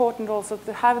very important also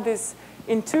to have this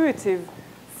intuitive,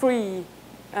 free,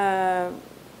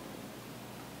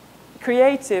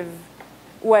 creative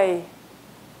way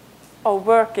of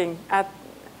working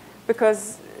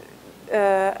because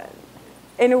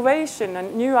innovation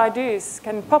and new ideas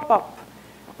can pop up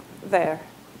there.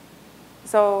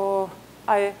 So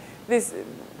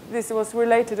this was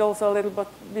related also a little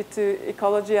bit to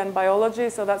ecology and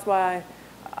biology, so that's why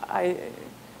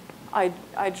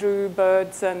I drew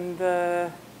birds and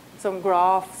some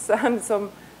graphs and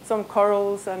some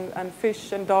corals and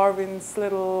fish and Darwin's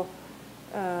little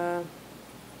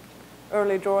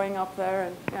early drawing up there,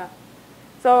 and yeah.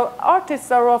 So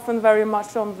artists are often very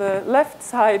much on the left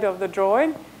side of the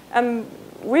drawing, and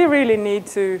we really need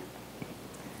to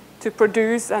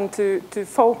produce and to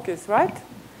focus, right?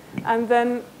 And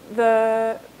then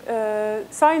the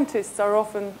scientists are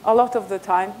often, a lot of the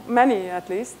time, many at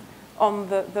least, on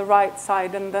the right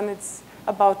side, and then it's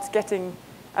about getting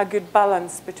a good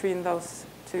balance between those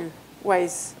two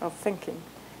ways of thinking.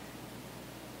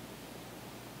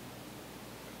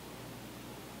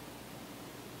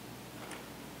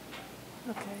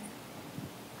 Okay.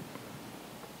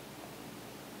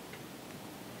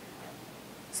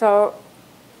 So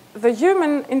the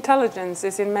human intelligence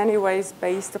is in many ways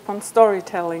based upon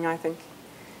storytelling, I think.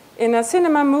 In a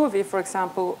cinema movie, for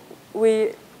example,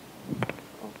 we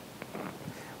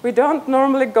don't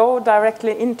normally go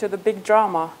directly into the big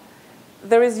drama.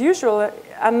 There is usually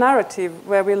a narrative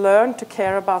where we learn to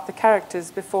care about the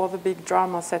characters before the big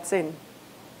drama sets in.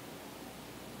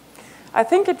 I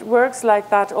think it works like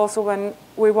that also when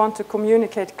we want to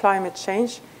communicate climate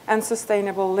change and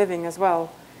sustainable living as well.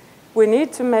 We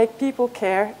need to make people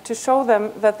care, to show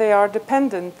them that they are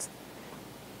dependent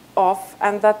of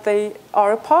and that they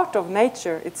are a part of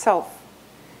nature itself.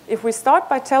 If we start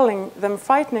by telling them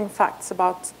frightening facts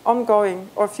about ongoing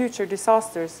or future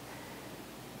disasters,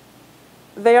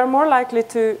 they are more likely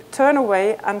to turn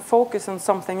away and focus on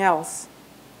something else.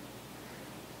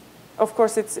 Of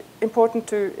course, it's important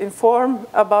to inform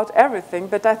about everything,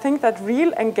 but I think that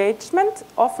real engagement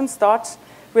often starts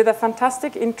with a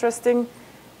fantastic, interesting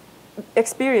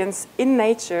experience in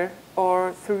nature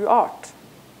or through art.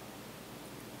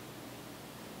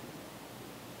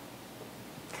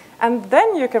 And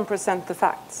then you can present the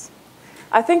facts.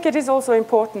 I think it is also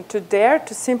important to dare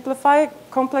to simplify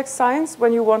complex science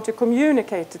when you want to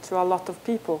communicate it to a lot of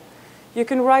people. You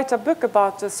can write a book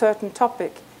about a certain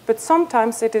topic, but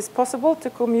sometimes it is possible to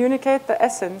communicate the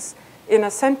essence in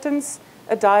a sentence,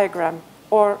 a diagram,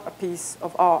 or a piece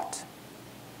of art.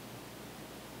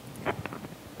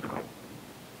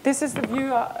 This is the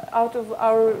view out of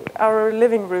our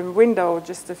living room window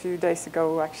just a few days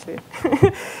ago, actually.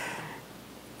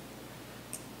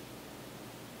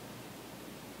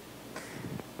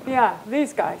 Yeah,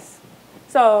 these guys.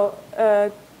 So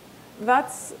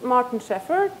that's Martin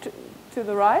Schäfer to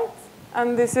the right,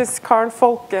 and this is Carl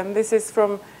Folken. This is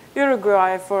from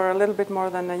Uruguay for a little bit more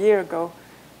than a year ago.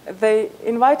 They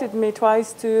invited me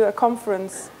twice to a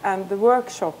conference and the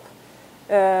workshop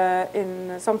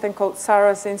in something called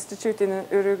Sarah's Institute in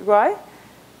Uruguay.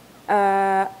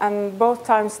 And both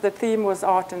times the theme was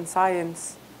art and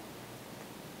science.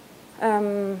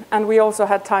 And we also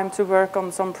had time to work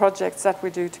on some projects that we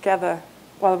do together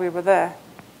while we were there.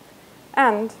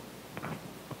 And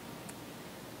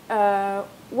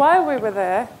while we were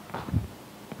there,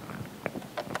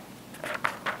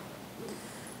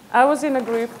 I was in a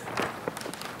group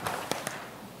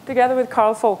together with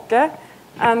Carl Folke,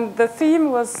 and the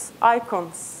theme was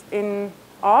icons in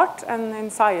art and in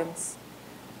science.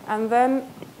 And then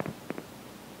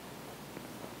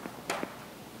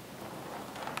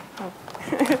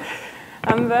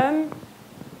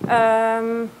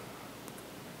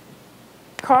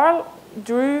Carl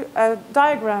drew a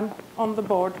diagram on the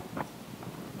board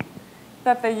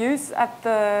that they use at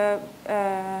the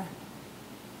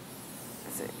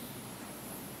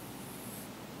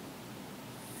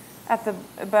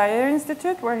Bayer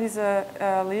Institute, where he's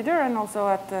a leader, and also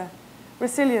at the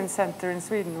Resilience Center in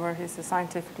Sweden, where he's a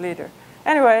scientific leader.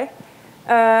 Anyway,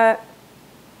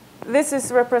 this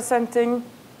is representing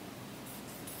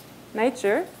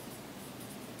nature,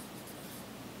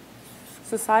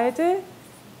 society,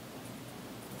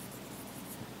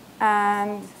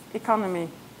 and economy.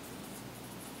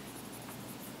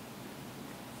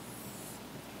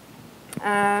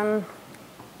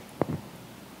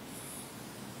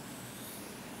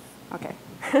 Okay.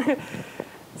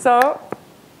 So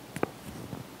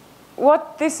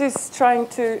what this is trying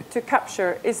to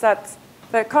capture is that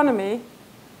the economy,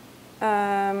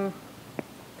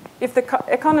 if the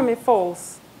economy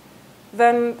falls,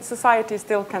 then society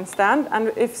still can stand.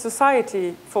 And if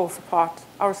society falls apart,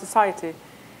 our society,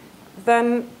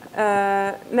 then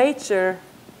nature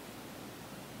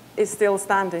is still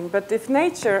standing. But if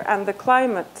nature and the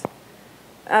climate,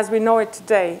 as we know it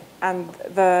today, and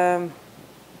the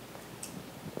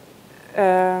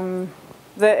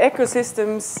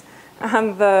ecosystems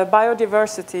and the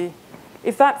biodiversity,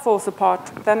 if that falls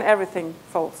apart, then everything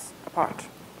falls apart.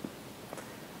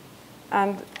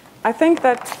 And I think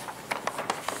that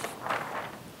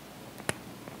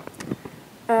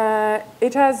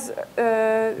it has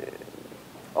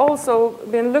also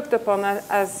been looked upon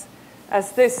as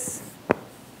this,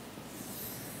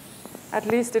 at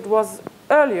least it was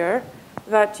earlier,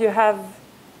 that you have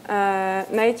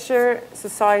nature,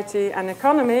 society, and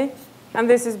economy, and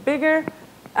this is bigger,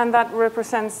 and that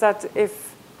represents that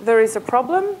if there is a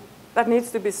problem that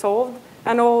needs to be solved,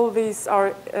 and all these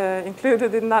are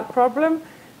included in that problem,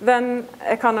 then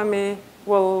economy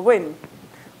will win,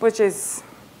 which is,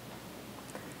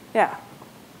 yeah.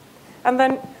 And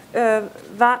then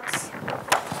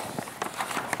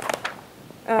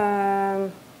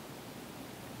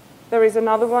there is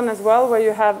another one as well where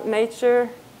you have nature,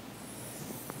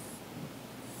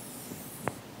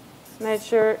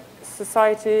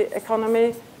 society,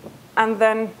 economy, and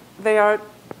then they are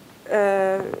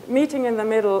meeting in the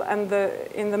middle, and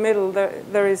in the middle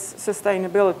there is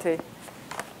sustainability.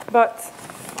 But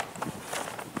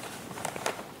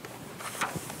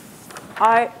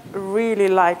I really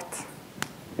liked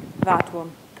that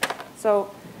one.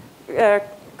 So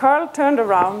Carl turned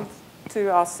around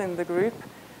to us in the group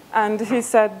And he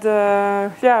said,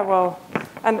 yeah, well,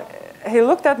 and he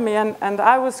looked at me, and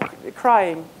I was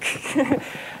crying.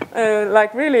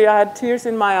 Like, really, I had tears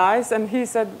in my eyes, and he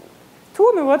said,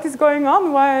 Tone, what is going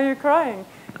on? Why are you crying?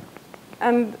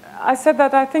 And I said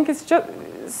that I think it's just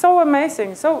so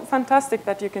amazing, so fantastic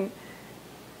that you can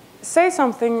say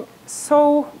something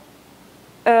so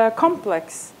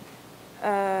complex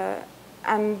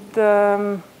and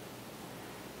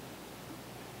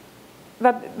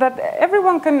that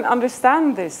everyone can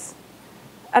understand this,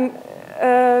 and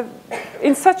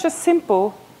in such a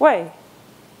simple way.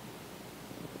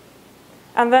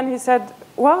 And then he said,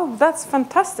 wow, that's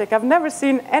fantastic. I've never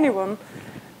seen anyone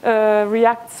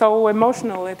react so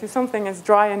emotionally to something as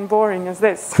dry and boring as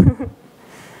this.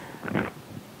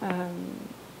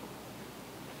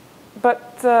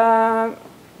 But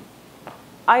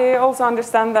I also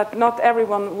understand that not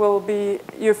everyone will be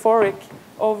euphoric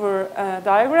over a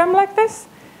diagram like this.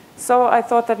 So I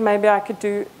thought that maybe I could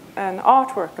do an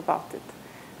artwork about it.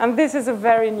 And this is a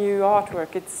very new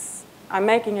artwork. I'm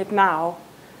making it now.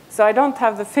 So I don't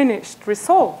have the finished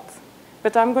result.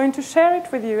 But I'm going to share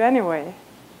it with you anyway.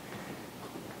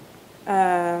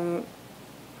 And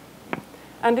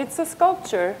it's a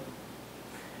sculpture.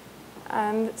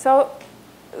 And so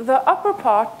the upper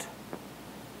part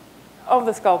of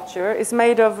the sculpture is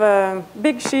made of a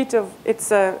big sheet of,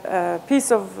 it's a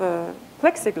piece of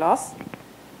plexiglass,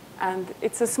 and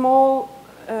it's a small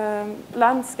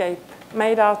landscape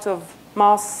made out of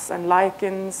moss and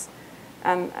lichens,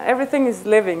 and everything is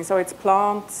living, so it's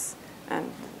plants and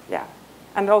yeah,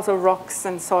 and also rocks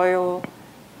and soil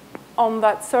on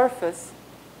that surface.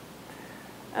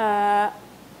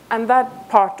 And that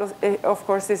part, of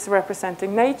course, is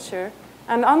representing nature.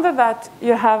 And under that,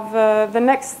 you have the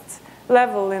next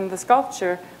level in the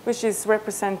sculpture, which is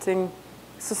representing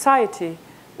society,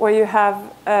 where you have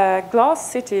a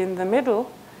glass city in the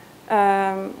middle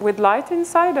with light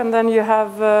inside, and then you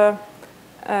have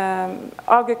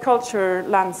agriculture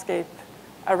landscape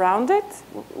around it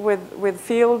with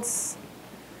fields.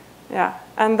 Yeah,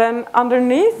 and then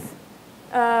underneath,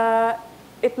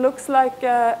 it looks like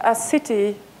a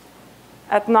city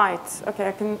at night.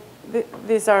 Okay,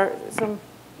 these are some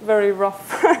very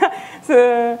rough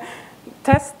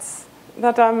tests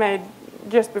that I made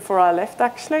just before I left,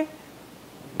 actually,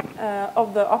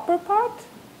 of the upper part.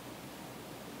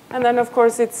 And then, of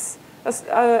course, it's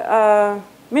a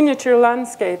miniature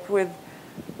landscape with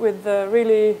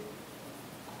really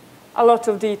a lot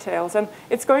of details. And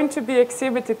it's going to be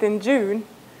exhibited in June.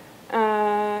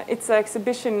 It's an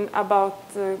exhibition about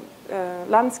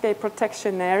landscape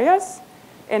protection areas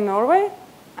in Norway.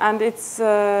 And it's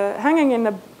hanging in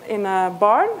a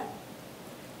barn.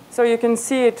 So you can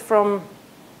see it from,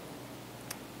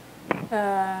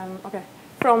 I'll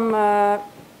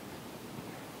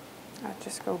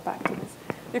just go back to this.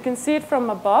 You can see it from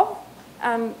above,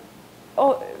 and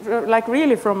like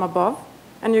really from above.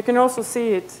 And you can also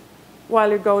see it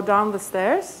while you go down the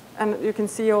stairs, and you can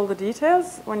see all the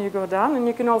details when you go down, and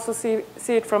you can also see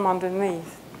it from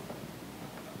underneath.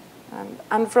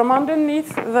 And from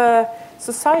underneath, the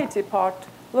society part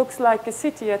looks like a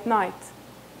city at night.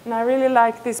 And I really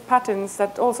like these patterns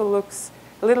that also looks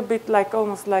a little bit like,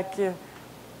 almost like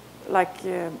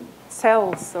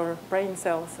cells or brain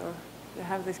cells, or you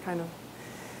have this kind of.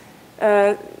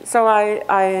 So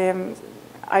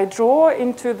I draw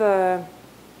into the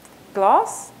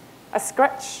glass, I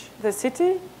scratch the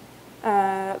city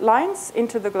lines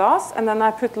into the glass, and then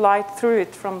I put light through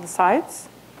it from the sides.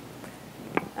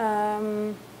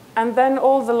 And then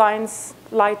all the lines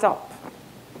light up.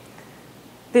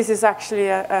 This is actually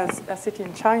a city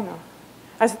in China.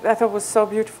 I thought it was so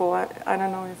beautiful. I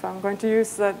don't know if I'm going to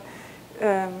use that,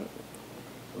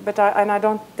 but I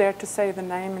don't dare to say the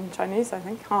name in Chinese. I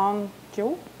think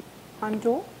Hangzhou.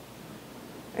 Hangzhou.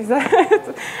 Is that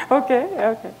it?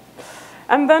 Okay.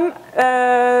 And then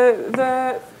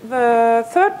the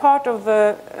third part of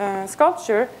the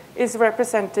sculpture is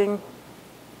representing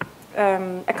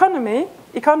economy,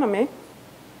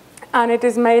 and it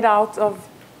is made out of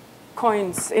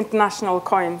coins, international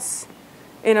coins,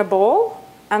 in a ball.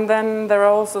 And then there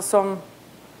are also some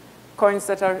coins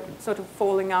that are sort of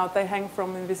falling out. They hang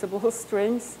from invisible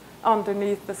strings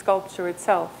underneath the sculpture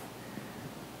itself.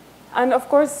 And of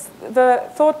course, the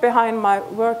thought behind my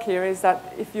work here is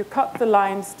that if you cut the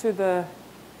lines to the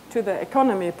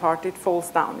economy part, it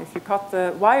falls down. If you cut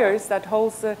the wires that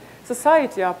holds the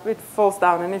society up, it falls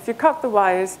down. And if you cut the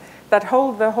wires that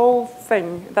hold the whole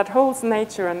thing, that holds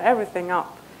nature and everything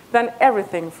up, then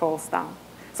everything falls down.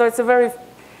 So it's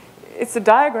a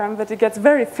diagram, but it gets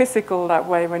very physical that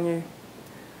way when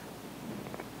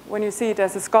you see it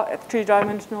as a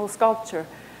three-dimensional sculpture.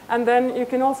 And then you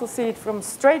can also see it from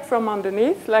straight from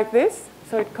underneath, like this.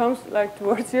 So it comes like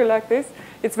towards you like this.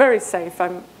 It's very safe.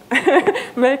 I'm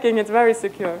making it very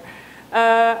secure.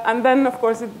 And then, of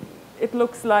course, it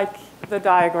looks like the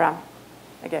diagram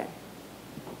again.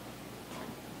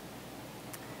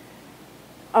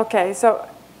 Okay, so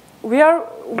we are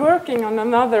working on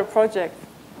another project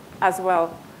as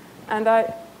well. And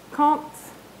I can't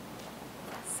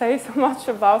say so much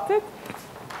about it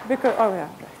because, oh yeah,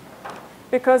 okay.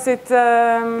 Because it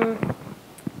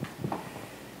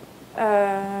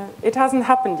hasn't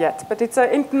happened yet, but it's an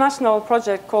international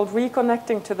project called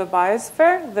Reconnecting to the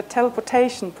Biosphere, the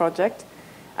Teleportation Project.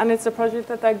 And it's a project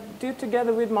that I do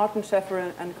together with Martin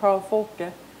Schäfer and Carl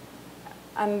Folke.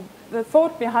 And the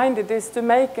thought behind it is to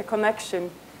make a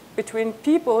connection between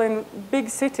people in big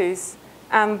cities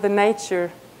and the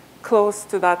nature close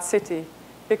to that city.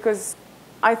 Because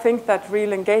I think that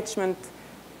real engagement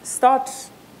starts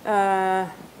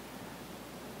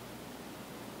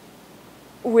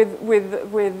with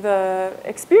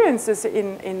experiences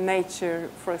in nature,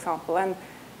 for example, and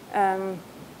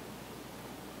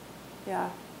yeah.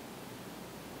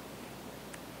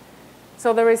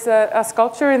 So there is a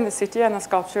sculpture in the city and a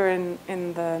sculpture in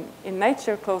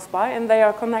nature close by, and they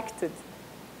are connected.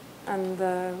 And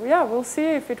yeah, we'll see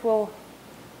if it will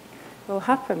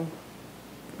happen.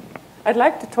 I'd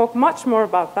like to talk much more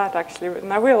about that actually,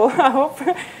 and I will. I hope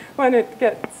when it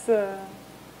gets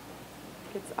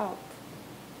out.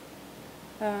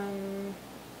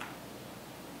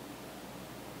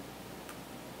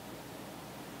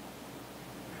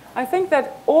 I think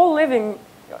that all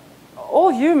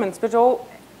humans, but all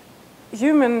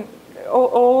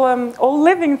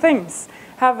living things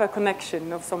have a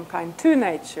connection of some kind to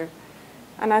nature,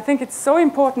 and I think it's so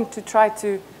important to try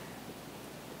to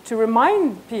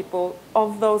remind people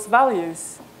of those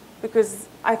values, because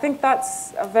I think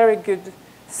that's a very good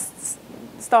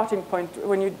starting point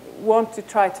when you want to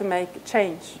try to make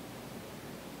change.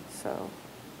 So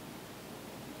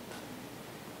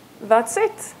that's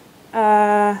it.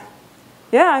 Yeah,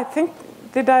 I think,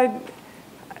 it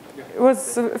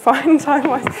was fine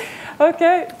time-wise.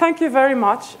 Okay, thank you very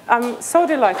much. I'm so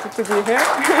delighted to be here.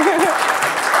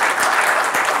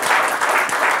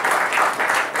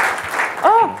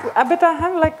 But I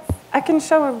have I can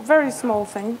show a very small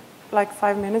thing, like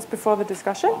 5 minutes before the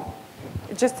discussion.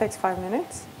 It just takes 5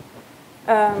 minutes.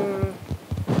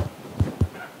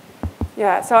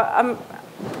 Yeah, so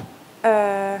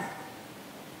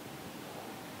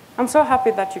I'm so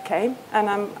happy that you came,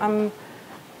 and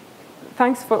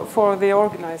thanks for the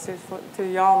organizers,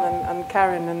 to Jan and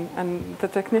Karin and the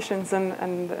technicians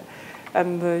and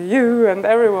you and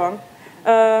everyone.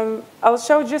 I'll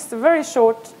show just a very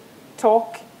short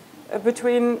talk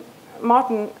between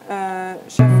Martin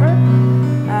Schäfer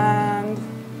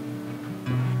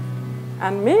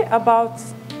and me about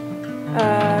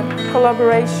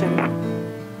collaboration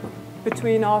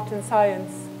between art and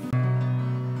science.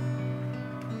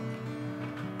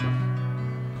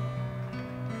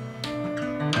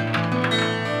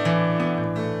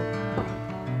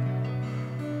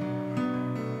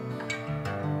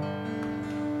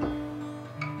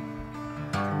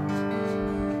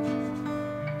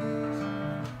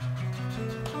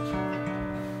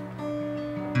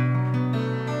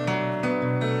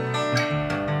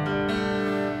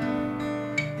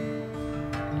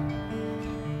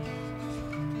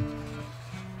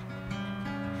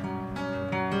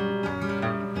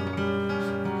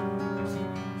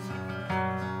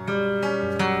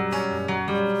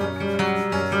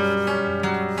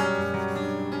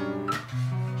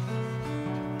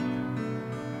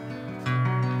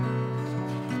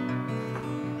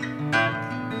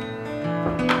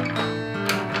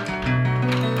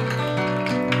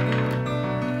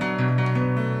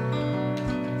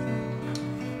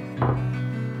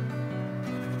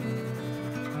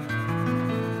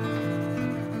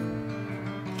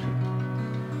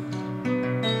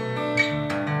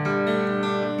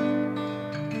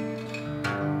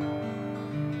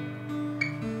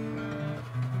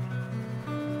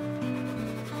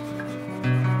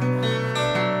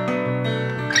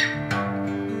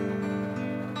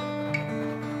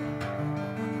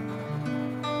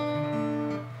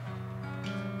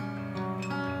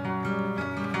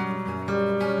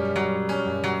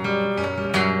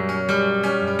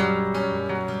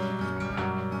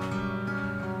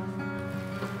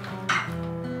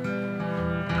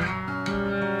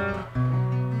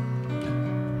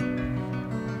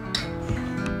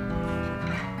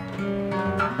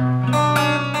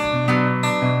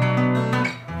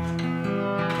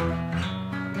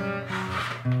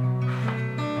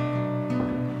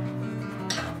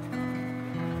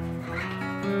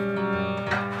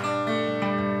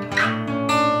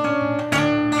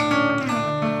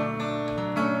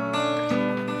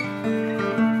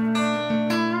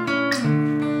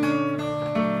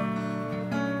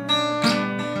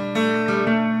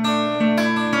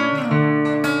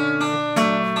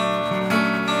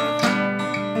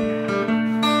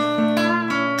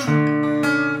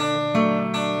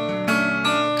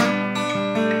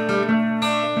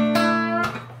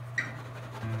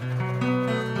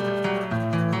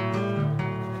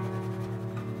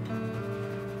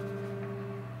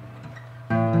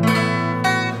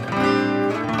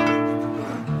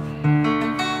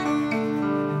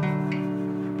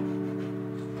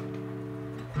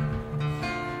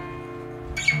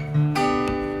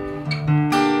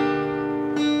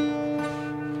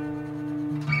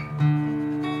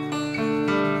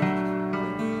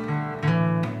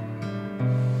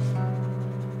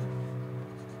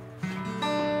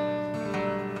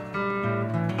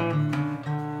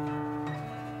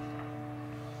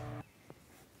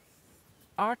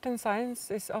 art and science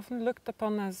is often looked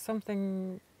upon as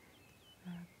something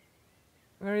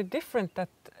very different, that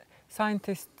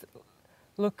scientists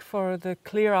look for the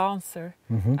clear answer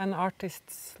and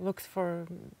artists look for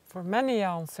many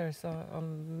answers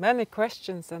on many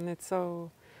questions, and it's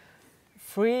so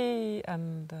free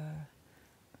and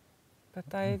but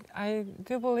I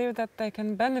do believe that they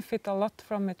can benefit a lot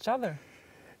from each other.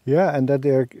 Yeah, and that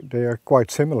they are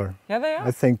quite similar. Yeah, they are.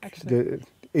 I think actually.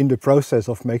 In the process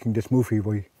of making this movie,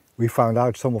 we found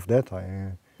out some of that.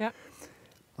 Yeah.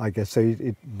 I guess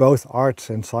both arts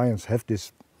and science have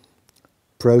this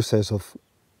process of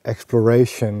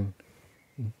exploration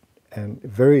and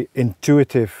very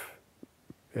intuitive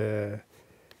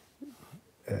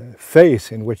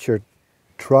phase in which you're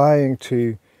trying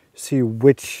to see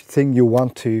which thing you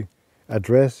want to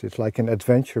address. It's like an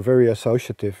adventure, very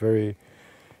associative, very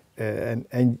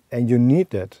and you need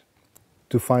that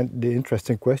to find the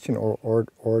interesting question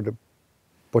or the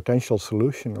potential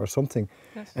solution or something.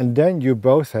 Yes. And then you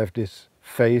both have this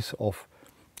phase of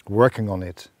working on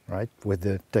it, right? With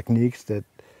the techniques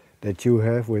that you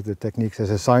have, with the techniques as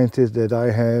a scientist that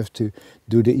I have to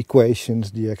do the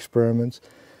equations, the experiments.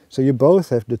 So you both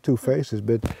have the two phases,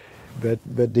 but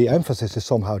the emphasis is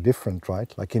somehow different,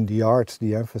 right? Like in the arts,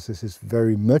 the emphasis is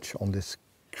very much on this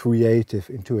creative,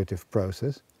 intuitive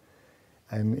process.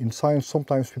 And in science,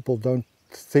 sometimes people don't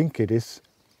think it is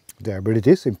there, but it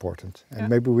is important. And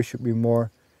maybe we should be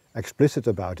more explicit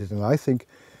about it. And I think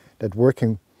that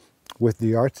working with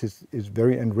the arts is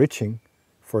very enriching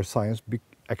for science,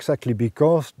 exactly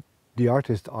because the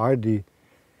artists are the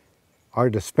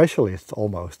specialists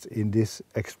almost in this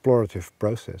explorative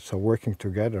process. So working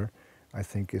together, I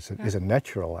think, is a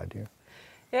natural idea.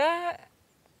 Yeah,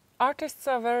 artists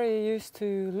are very used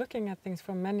to looking at things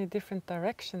from many different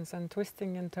directions and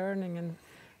twisting and turning and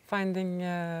finding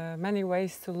many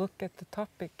ways to look at the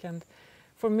topic. And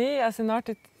for me as an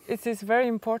artist, it is very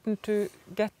important to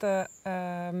get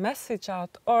a message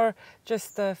out, or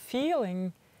just a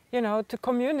feeling, you know, to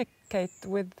communicate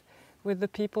with the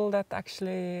people that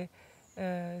actually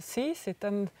sees it.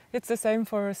 And it's the same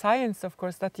for science, of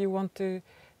course, that you want to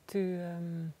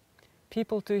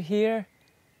people to hear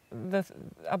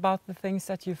about the things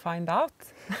that you find out.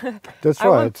 That's I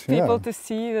right. want people to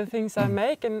see the things I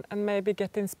make and maybe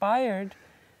get inspired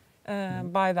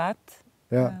by that.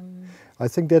 Yeah, I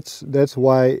think that's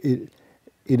why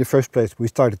in the first place we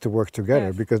started to work together,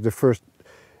 Yes. because the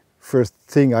first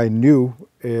thing I knew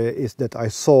is that I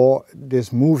saw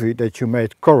this movie that you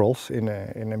made, Corals, in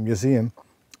a museum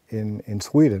in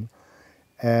Sweden,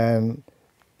 and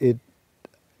it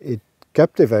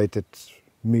captivated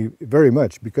me very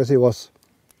much, because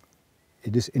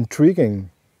it is intriguing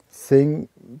thing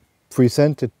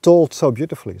presented, told so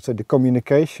beautifully. So the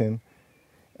communication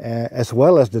as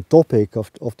well as the topic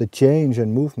of the change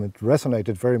and movement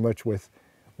resonated very much with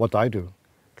what I do.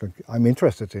 I'm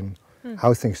interested in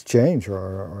how things change,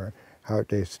 or how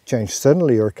they change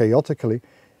suddenly or chaotically.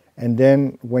 And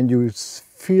then when you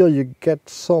feel you get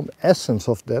some essence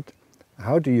of that,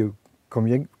 how do you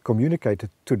communicate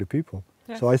it to the people?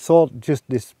 Yes. So I saw just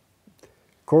this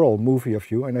choral movie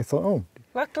of you, and I thought, oh,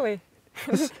 Luckily,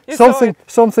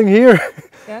 something here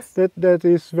Yes. that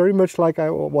is very much like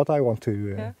what I want to.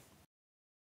 Yeah.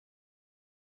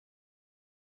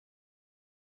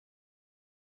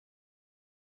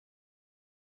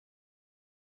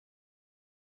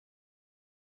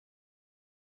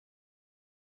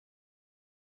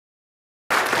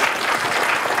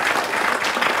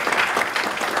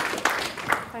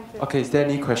 Thank you. Okay, is there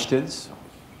any questions?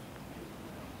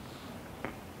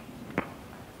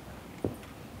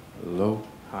 Hello.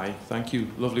 Hi. Thank you.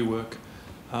 Lovely work.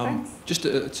 Thanks. Just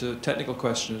it's a technical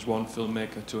question as one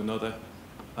filmmaker to another.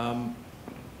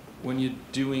 When you're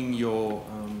doing your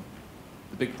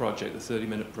the big project, the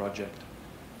 30-minute project,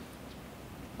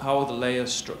 how are the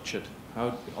layers structured?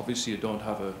 How, obviously you don't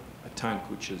have a tank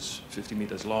which is 50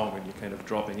 meters long and you're kind of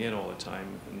dropping in all the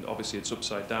time, and obviously it's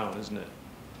upside down, isn't it?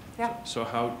 Yeah. So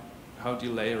how do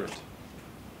you layer it?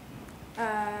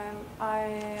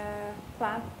 I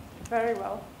plan very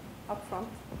well up front,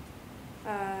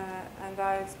 and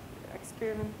I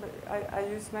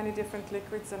use many different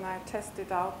liquids, and I test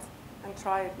it out and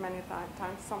try it many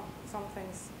times. Some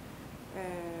things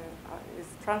is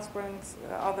transparent,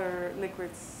 other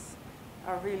liquids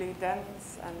are really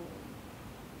dense, and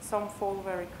some fall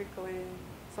very quickly,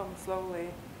 some slowly,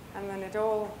 and then it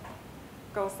all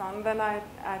goes on. Then I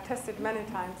test it many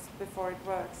times before it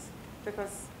works,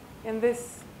 because in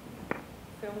this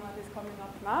film that is coming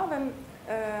up now, then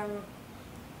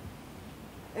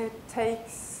it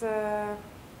takes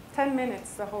 10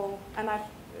 minutes the whole, and I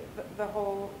the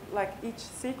whole, like each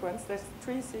sequence, there's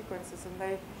 3 sequences and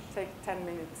they take 10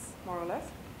 minutes, more or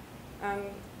less. And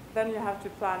then you have to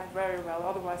plan it very well,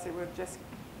 otherwise it would just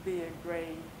be a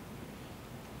grey.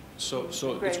 So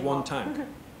it's one tank?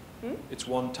 It's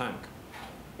one tank?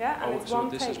 Yeah, and it's one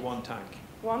take. So this is one tank?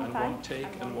 One tank. One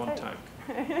take and one tank.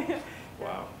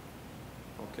 Wow.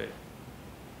 Okay.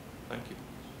 Thank you.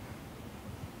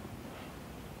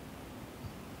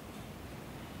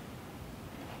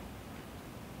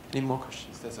 Any more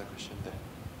questions? There's a question there.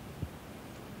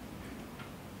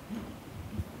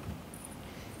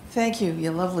 Thank you.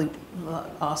 Your lovely,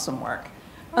 awesome work.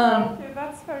 Thank you.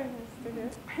 That's very nice to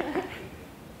hear.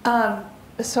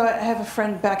 So I have a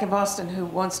friend back in Boston who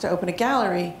wants to open a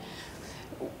gallery,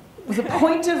 the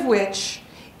point of which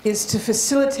is to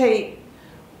facilitate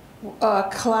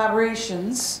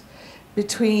collaborations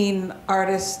between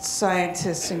artists,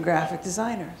 scientists, and graphic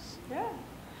designers. Yeah.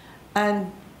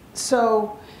 And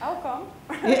so... I'll come.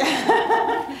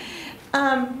 Yeah.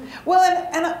 Well,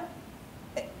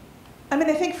 I mean,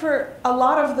 I think for a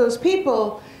lot of those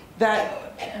people,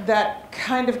 that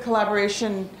kind of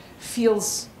collaboration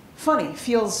feels funny,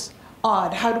 feels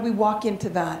odd. How do we walk into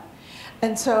that?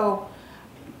 And so,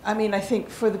 I mean, I think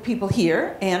for the people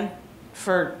here and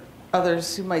for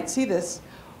others who might see this,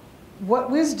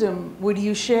 what wisdom would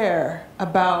you share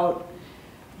about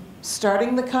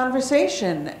starting the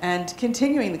conversation and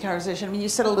continuing the conversation? I mean, you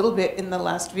said a little bit in the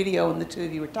last video when the two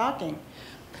of you were talking,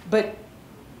 but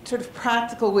sort of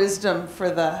practical wisdom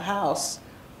for the house.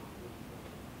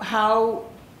 How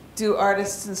do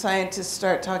artists and scientists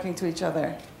start talking to each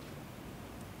other?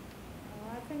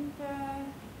 I think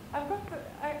I've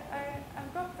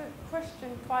got the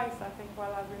question twice, I think,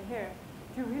 while I've been here.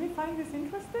 Do you really find this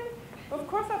interesting? Of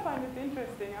course I find it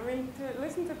interesting. I mean, to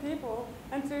listen to people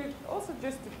and to also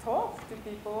just to talk to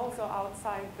people also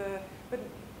outside the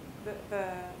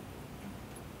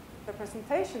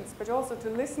presentations, but also to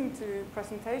listen to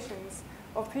presentations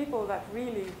of people that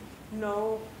really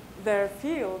know their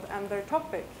field and their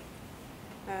topic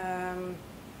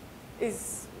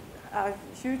is a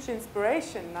huge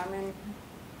inspiration. I mean,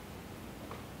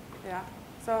 yeah.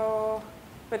 So,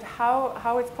 but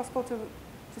how it's possible to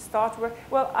start work?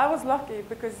 Well, I was lucky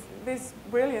because these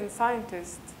brilliant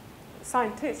scientists,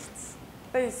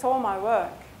 they saw my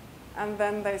work, and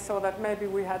then they saw that maybe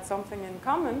we had something in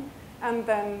common, and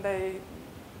then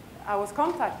I was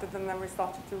contacted, and then we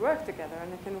started to work together.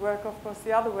 And it can work, of course,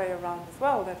 the other way around as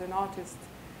well, that an artist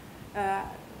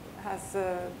has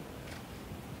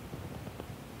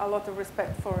a lot of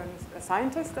respect for a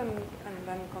scientist, and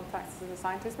then contacts the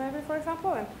scientist, maybe, for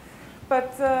example.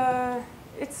 But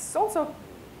it's also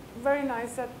very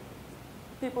nice that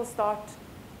people start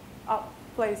up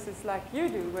places like you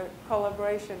do, where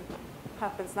collaboration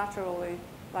happens naturally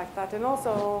like that, and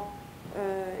also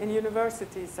in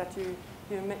universities that you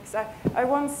mix. I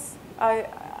once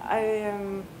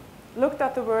looked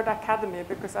at the word academy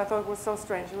because I thought it was so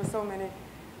strange. There were so many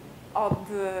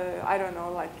odd, I don't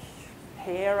know, like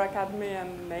hair academy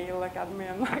and nail academy,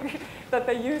 and like that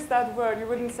they use that word. You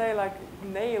wouldn't say like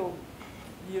nail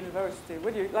university,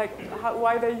 would you? Like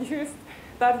why they used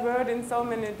that word in so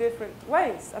many different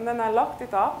ways. And then I looked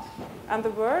it up, and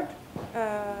the word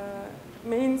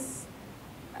means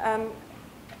an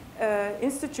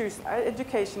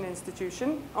education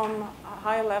institution on a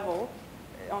high level,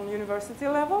 on university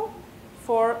level,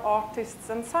 for artists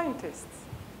and scientists.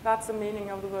 That's the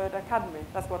meaning of the word academy.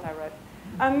 That's what I read.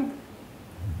 And,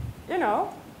 you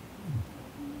know,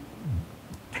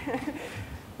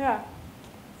 yeah,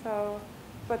 so,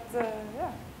 but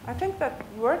yeah, I think that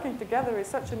working together is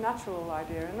such a natural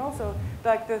idea. And also,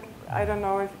 like I don't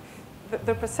know if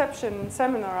the perception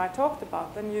seminar I talked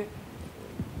about, then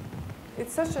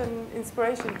it's such an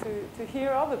inspiration to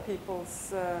hear other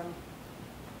people's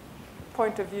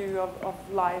point of view of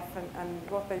life and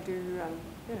what they do, and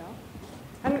you know,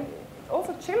 and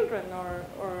also children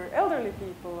or elderly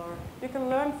people, or you can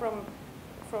learn from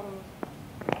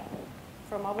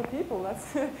other people.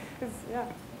 That's yeah.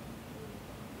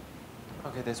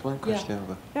 Okay, there's one question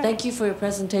over. Yeah. Thank you for your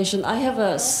presentation. I have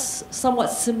a somewhat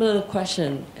similar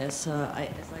question as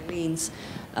Eileen's,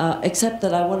 except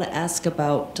that I want to ask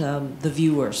about the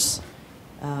viewers,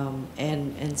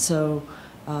 and so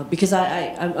because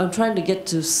I'm trying to get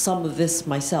to some of this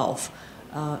myself,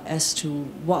 as to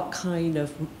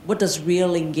what does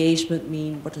real engagement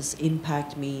mean, what does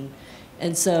impact mean,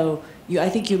 and so I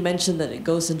think you mentioned that it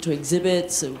goes into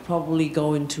exhibits, it would probably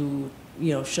go into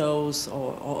shows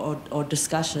or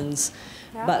discussions,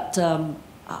 yeah. But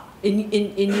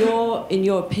in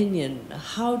your opinion,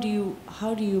 how do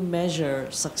you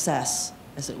measure success,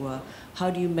 as it were? How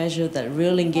do you measure that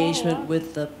real engagement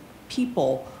with the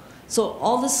people? So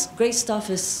all this great stuff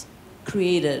is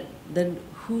created, then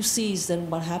who sees, then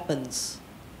what happens?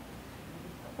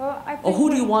 Well, I think or who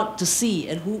do you want to see,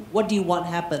 and what do you want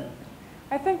happen?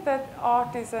 I think that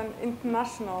art is an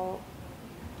international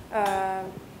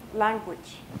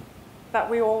language that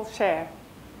we all share,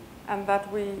 and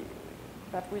that we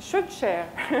should share,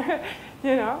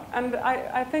 you know. And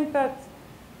I think that,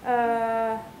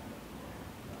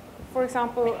 for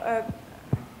example,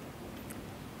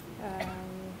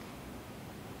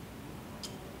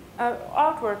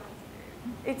 artwork,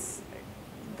 it's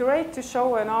great to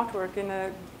show an artwork in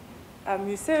a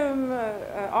museum,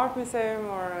 art museum,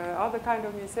 or other kind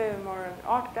of museum, or an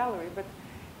art gallery, but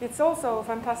it's also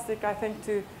fantastic, I think,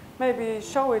 to maybe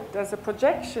show it as a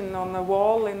projection on a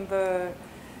wall in the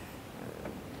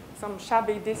some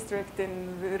shabby district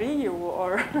in Rio,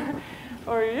 or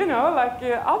or you know, like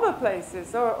other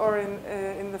places, or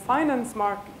in the finance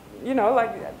market, you know,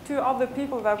 like to other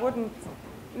people that wouldn't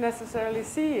necessarily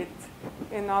see it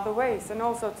in other ways, and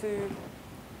also to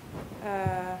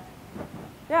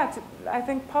I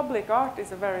think public art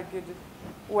is a very good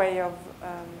way of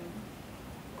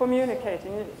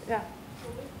communicating. Yeah.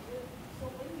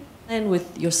 And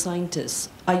with your scientists,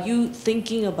 are you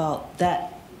thinking about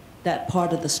that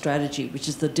part of the strategy, which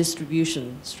is the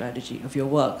distribution strategy of your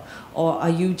work, or are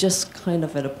you just kind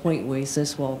of at a point where he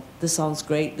says, well, this sounds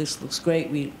great, this looks great,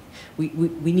 we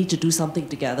need to do something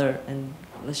together, and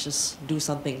let's just do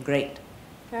something great?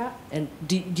 Yeah. And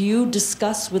do you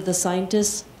discuss with the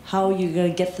scientists how you're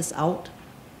going to get this out?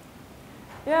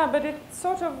 Yeah, but it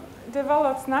sort of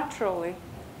develops naturally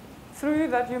through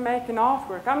that you make an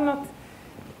artwork.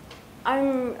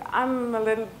 I'm a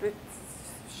little bit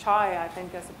shy, I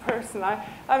think, as a person.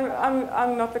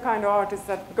 I'm not the kind of artist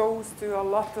that goes to a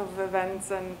lot of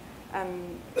events, and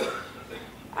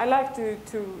I like to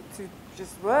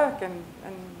just work and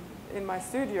in my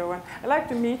studio, and I like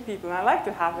to meet people, and I like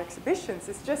to have exhibitions.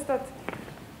 It's just that,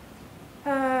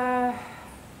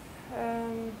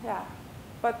 yeah,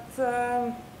 but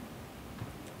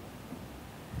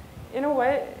in a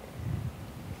way,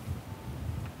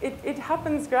 it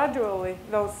happens gradually,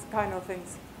 those kind of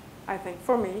things, I think,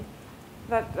 for me,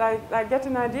 that I get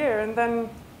an idea, and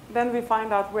then we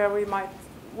find out where we might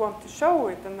want to show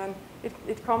it, and then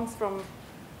it comes from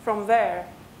there,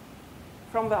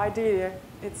 from the idea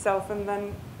itself, and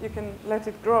then you can let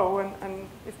it grow, and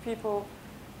if people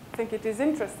think it is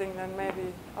interesting, then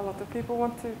maybe a lot of people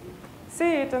want to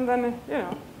see it, and then, you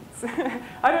know,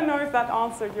 I don't know if that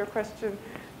answered your question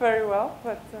very well,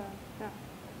 but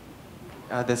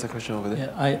yeah. There's a question over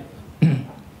there.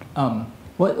 Yeah,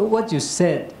 what you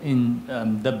said in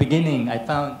the beginning, I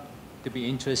found to be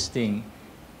interesting,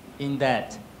 in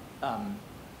that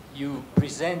you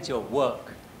present your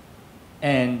work,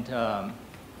 and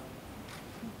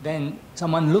then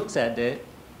someone looks at it,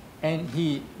 and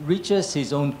he reaches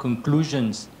his own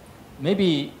conclusions.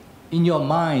 Maybe in your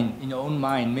mind, in your own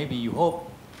mind, maybe you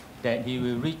hope that he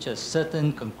will reach a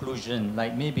certain conclusion,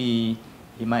 like maybe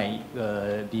he might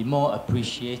be more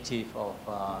appreciative of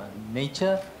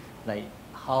nature, like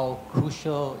how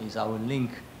crucial is our link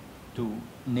to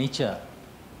nature,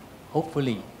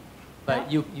 hopefully.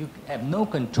 But you have no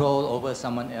control over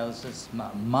someone else's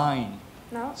mind.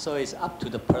 No. So it's up to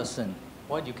the person.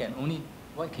 What you can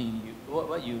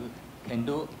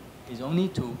do is only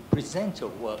to present your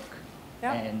work.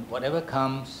 Yeah. And whatever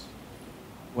comes,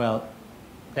 well,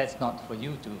 that's not for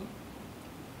you to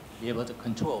be able to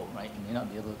control, right? You may not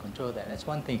be able to control that. That's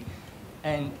one thing.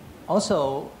 And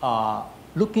also,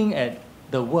 looking at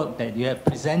the work that you have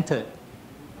presented,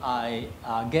 I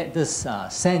get this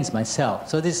sense myself.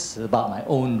 So this is about my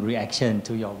own reaction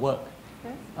to your work.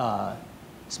 Okay.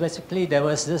 Specifically, there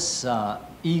was this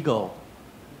eagle-like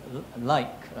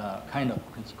kind of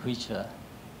creature.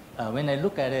 When I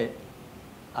look at it,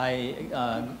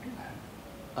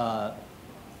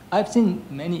 I've seen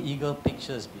many eagle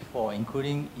pictures before,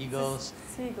 including eagles,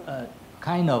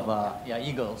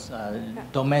 eagles,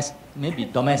 maybe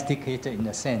domesticated in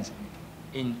a sense,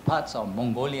 in parts of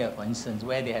Mongolia, for instance,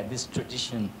 where they have this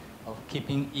tradition of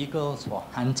keeping eagles for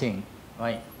hunting,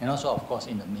 right? And also, of course,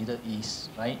 in the Middle East,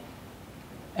 right?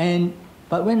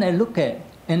 But when I look at,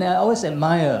 and I always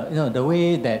admire, you know, the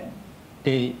way that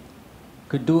they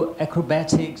could do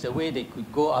acrobatics, the way they could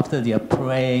go after their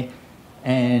prey,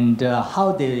 and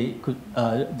how they could,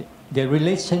 the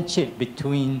relationship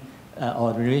between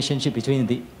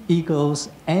the eagles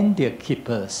and their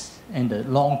keepers, and the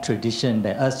long tradition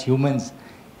that us humans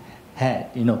had,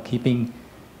 you know, keeping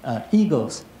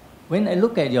eagles. When I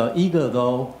look at your eagle,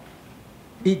 though,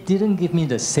 it didn't give me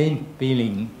the same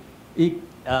feeling.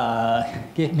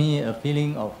 gave me a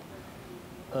feeling of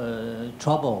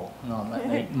trouble. You know,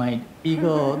 like my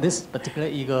ego, this particular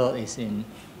ego is in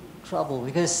trouble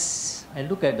because I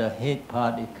look at the head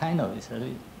part, it kind of is a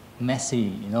little messy,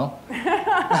 you know.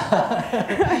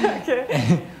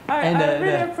 Okay. I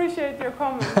really appreciate your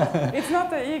comment. It's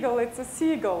not an eagle, it's a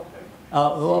seagull.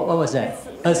 What was that?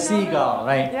 A seagull,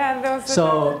 right? Yeah, and those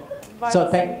so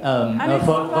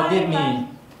forgive me.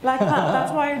 Like that.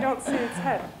 That's why you don't see its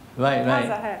head. Right, It right. has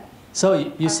a head. So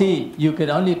you see, you could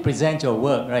only present your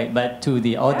work, right? But to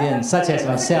the audience, such as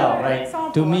myself, right?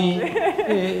 To me,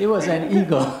 it was an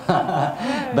ego.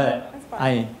 But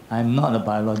I'm not a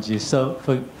biologist, so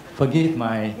forgive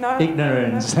my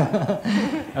ignorance.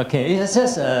 Okay, it's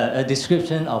just a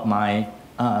description of my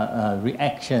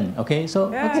reaction. Okay,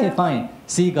 so fine.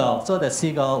 Seagull. So the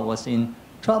seagull was in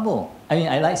trouble. I mean,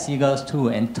 I like seagulls too,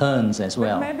 and terns as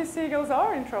well. But maybe seagulls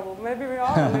are in trouble. Maybe we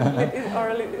are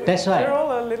a little bit. That's right. We're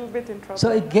all a little bit in trouble.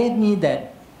 So it gave me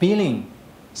that feeling.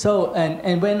 So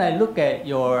and when I look at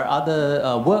your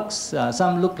other works,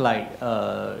 some look like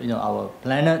our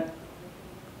planet,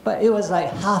 but it was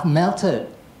like half melted.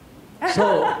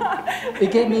 So it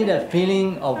gave me the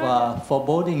feeling of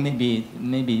foreboding.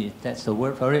 Maybe that's the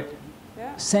word for it.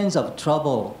 Yeah. Sense of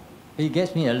trouble. It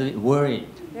gets me a little bit worried.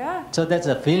 Yeah. So that's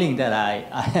a feeling that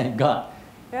I got.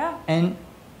 Yeah. And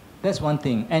that's one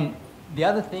thing. And the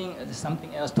other thing is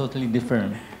something else totally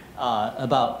different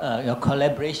about your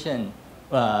collaboration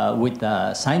with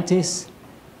scientists.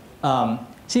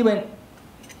 See, when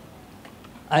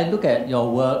I look at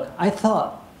your work, I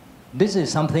thought this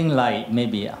is something like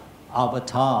maybe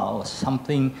Avatar or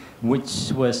something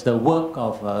which was the work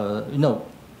of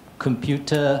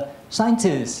computer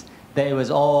scientists. That it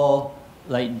was all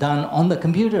like done on the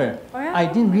computer. Oh, yeah? I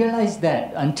didn't realize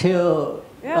that until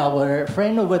our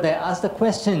friend over there asked the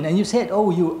question, and you said,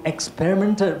 "Oh, you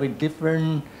experimented with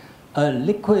different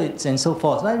liquids and so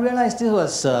forth." And I realized this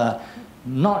was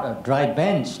not a dry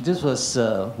bench. This was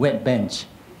a wet bench.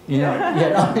 You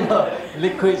know,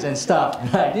 liquids and stuff.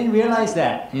 I didn't realize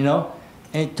that. You know,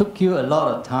 and it took you a lot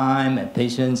of time and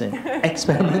patience and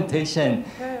experimentation.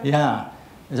 Yeah.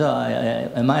 So I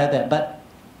admire that, but.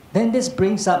 Then this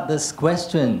brings up this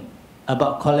question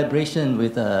about collaboration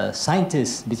with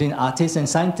scientists, between artists and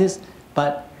scientists,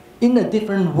 but in a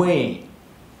different way.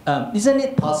 Isn't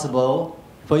it possible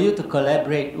for you to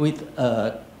collaborate with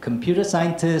a computer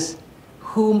scientist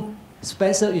whom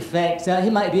special effects, he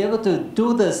might be able to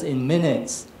do this in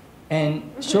minutes and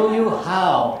show you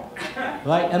how,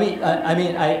 right?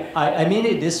 I mean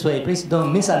it this way. Please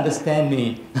don't misunderstand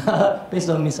me. Please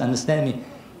don't misunderstand me.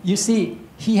 You see,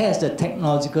 he has the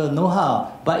technological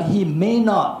know-how, but he may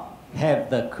not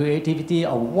have the creativity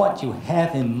of what you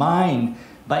have in mind.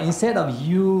 But instead of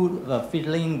you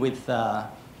fiddling with,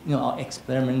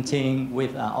 experimenting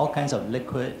with all kinds of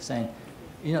liquids and,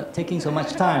 taking so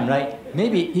much time, right?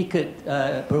 Maybe he could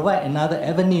provide another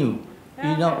avenue,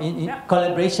 in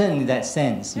collaboration in that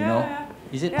sense, you know. Yeah.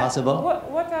 Is it possible?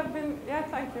 What I've been,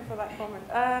 thank you for that comment.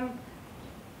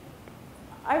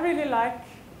 I really like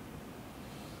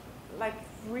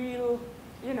real,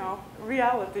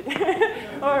 reality.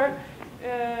 Or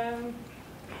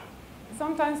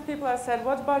sometimes people have said,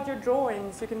 what about your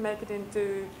drawings? You can make it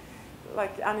into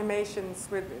like animations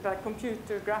with like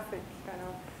computer graphic kind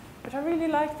of. But I really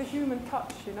like the human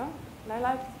touch, And I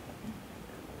like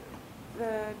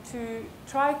to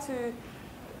try to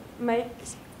make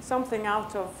something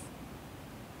out of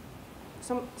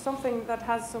something that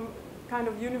has some kind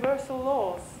of universal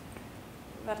laws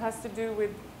that has to do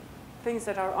with things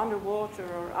that are underwater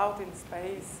or out in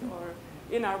space or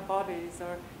in our bodies,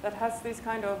 or that has this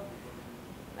kind of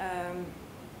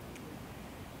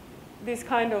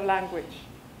language.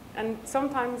 And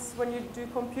sometimes when you do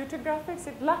computer graphics,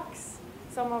 it lacks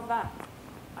some of that,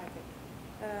 I think.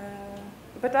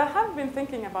 But I have been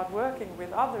thinking about working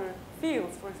with other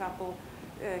fields, for example,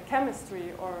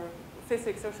 chemistry or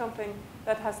physics or something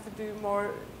that has to do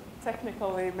more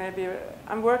technically, maybe.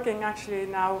 I'm working actually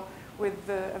now with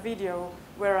a video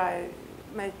where I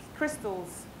make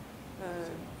crystals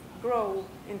grow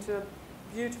into a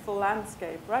beautiful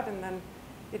landscape, right? And then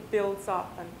it builds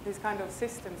up, and these kind of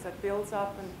systems that builds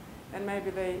up, and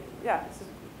maybe they,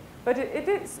 but it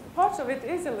is, parts of it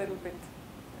is a little bit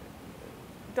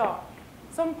dark.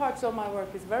 Some parts of my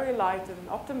work is very light and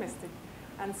optimistic,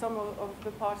 and some of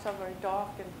the parts are very dark,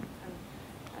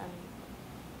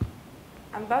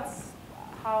 and that's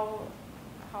how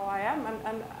I am,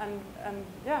 and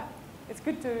it's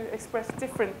good to express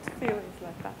different feelings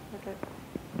like that. Okay.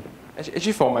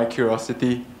 Actually, for my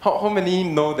curiosity, how many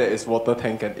know that it's water,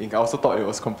 tank, and ink? I also thought it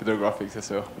was computer graphics as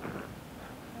well.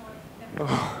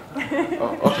 Oh.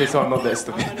 Oh, okay, so I'm not that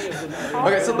stupid.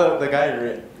 Okay, so the guy in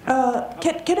red.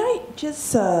 Can I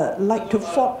just like to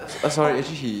follow? Sorry,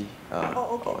 actually he.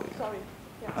 Oh, okay. Sorry.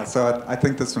 Yeah. So I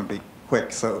think this will be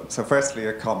quick. So firstly,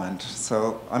 a comment.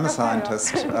 So I'm a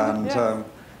scientist, and Yes.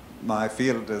 my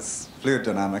field is fluid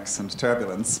dynamics and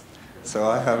turbulence. So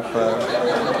I have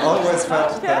always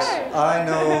felt that I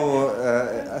know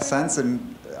a sense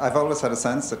in. I've always had a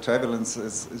sense that turbulence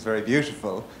is very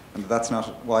beautiful, and that's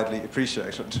not widely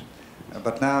appreciated.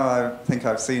 But now I think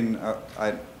I've seen.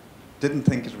 I didn't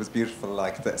think it was beautiful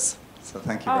like this. So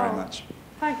thank you very much.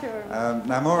 Thank you very much.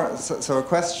 Now more, so a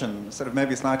question, sort of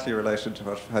maybe slightly related to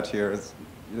what we've had here is,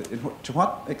 to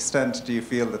what extent do you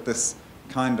feel that this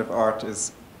kind of art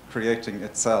is creating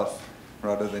itself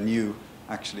rather than you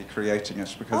actually creating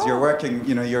it? Because you're working,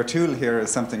 you know, your tool here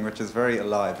is something which is very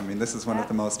alive. I mean, this is one of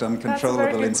the most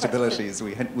uncontrollable instabilities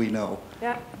we know.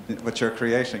 Yeah. But you're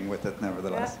creating with it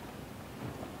nevertheless.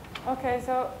 Yeah. Okay,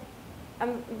 so,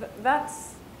 and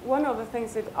that's one of the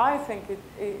things that I think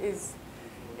is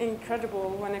incredible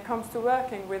when it comes to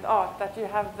working with art, that you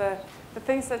have the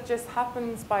things that just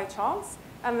happens by chance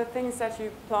and the things that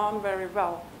you plan very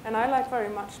well. And I like very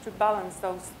much to balance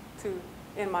those two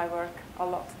in my work a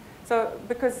lot. So,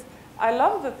 because I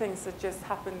love the things that just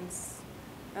happens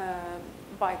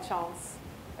by chance,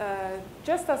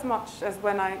 just as much as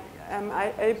when I am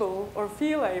able, or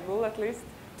feel able at least,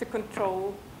 to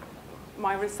control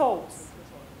my results.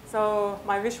 So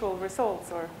my visual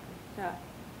results, or yeah.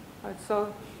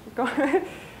 So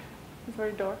it's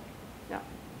very dark, yeah.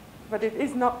 But it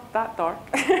is not that dark.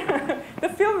 The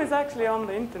film is actually on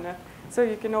the internet, so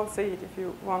you can all see it if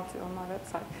you want to on my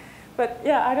website. But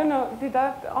yeah, I don't know, did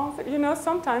that answer? You know,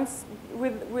 sometimes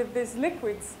with these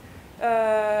liquids,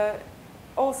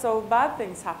 also bad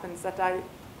things happen that I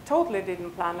totally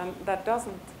didn't plan, and that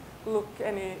doesn't look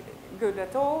any good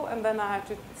at all, and then I have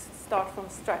to start from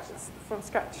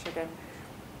scratch again.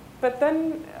 But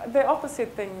then the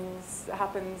opposite things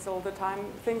happens all the time,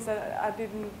 things that I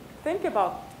didn't think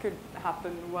about could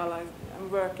happen while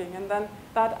I'm working, and then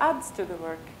that adds to the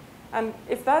work. And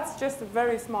if that's just a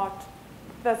very smart,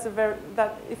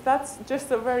 if that's just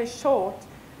a very short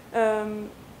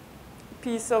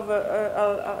piece of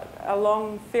a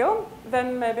long film,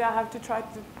 then maybe I have to try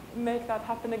to make that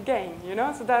happen again, you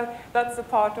know? So that's a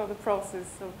part of the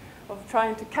process of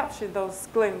trying to capture those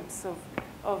glimpses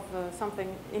of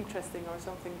something interesting or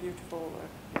something beautiful.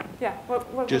 Or, yeah,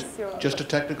 what was your... Just a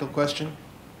technical question?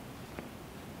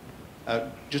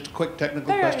 Just a quick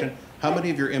technical question. How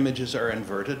many of your images are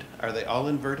inverted? Are they all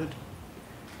inverted?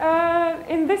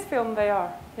 In this film they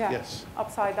are, yeah. Yes.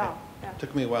 Upside down. Yeah.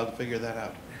 Took me a while to figure that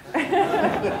out.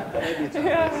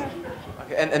 Yeah.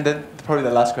 Okay, and then probably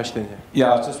the last question here.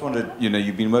 Yeah, I just wondered, you know,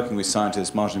 you've been working with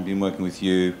scientists, Martin been working with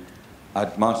you.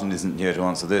 Martin isn't here to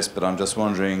answer this, but I'm just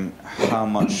wondering how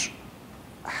much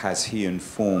has he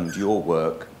informed your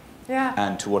work,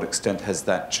 and to what extent has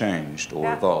that changed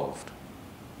or evolved?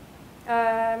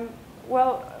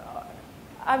 Well,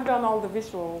 I've done all the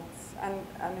visuals,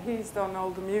 and he's done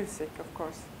all the music, of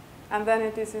course. And then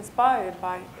it is inspired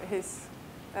by his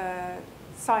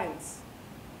science.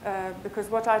 Because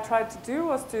what I tried to do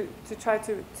was to try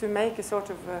to make a sort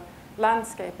of a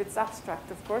landscape. It's abstract,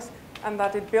 of course, and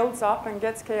that it builds up and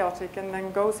gets chaotic and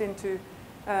then goes into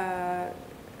a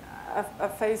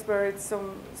phase where it's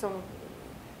some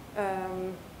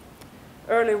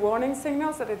early warning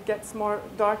signals, that it gets more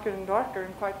darker and darker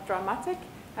and quite dramatic,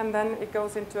 and then it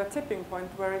goes into a tipping point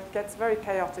where it gets very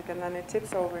chaotic, and then it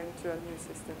tips over into a new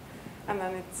system, and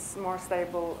then it's more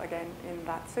stable again in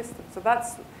that system. So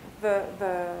that's the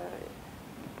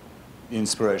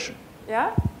inspiration.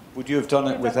 Yeah? Would you have done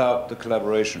it without the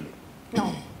collaboration?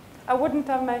 No. I wouldn't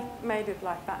have made it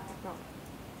like that, no.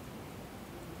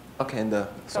 Okay, and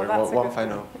sorry, one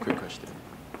final quick question.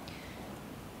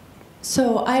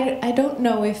 So I don't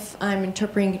know if I'm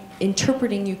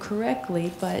interpreting you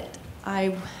correctly, but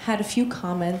I had a few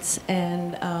comments,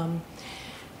 and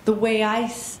the way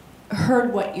I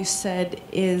heard what you said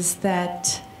is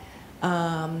that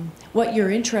what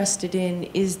you're interested in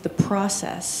is the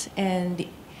process, and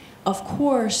of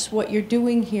course what you're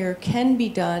doing here can be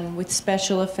done with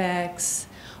special effects,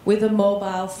 with a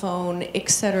mobile phone,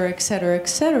 etc., etc.,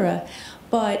 etc.,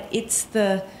 but it's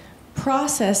the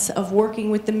process of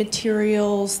working with the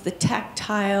materials, the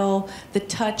tactile, the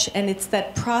touch, and it's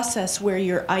that process where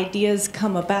your ideas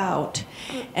come about.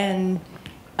 And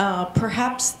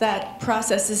perhaps that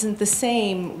process isn't the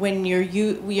same when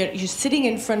you're sitting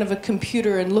in front of a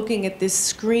computer and looking at this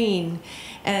screen,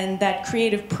 and that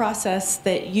creative process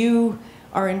that you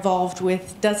are involved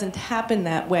with doesn't happen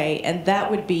that way, and that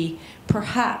would be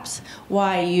perhaps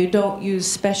why you don't use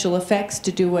special effects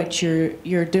to do what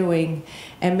you're doing,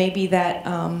 and maybe that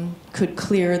could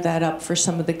clear that up for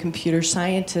some of the computer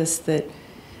scientists that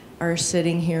are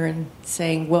sitting here and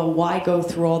saying, well, why go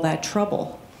through all that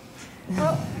trouble?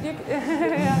 Well,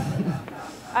 yeah.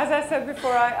 As I said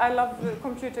before, I love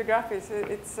computer graphics.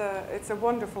 It's a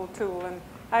wonderful tool, and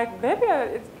maybe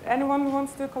if anyone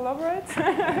wants to collaborate,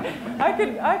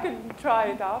 I could try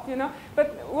it out, you know. But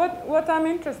what I'm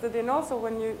interested in also,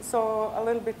 when you saw a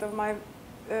little bit of my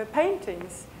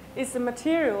paintings, is the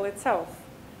material itself,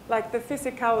 like the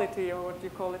physicality, or what you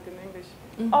call it in English,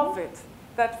 of it.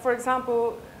 That, for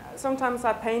example, sometimes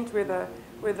I paint with a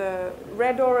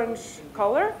red-orange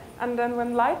color, and then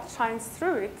when light shines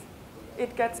through it,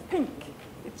 it gets pink.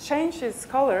 It changes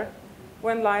color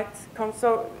when light comes.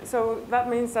 So that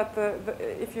means that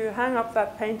if you hang up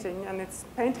that painting and it's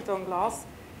painted on glass,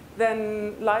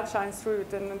 then light shines through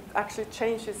it and it actually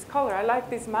changes color. I like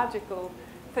these magical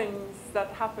things that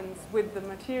happens with the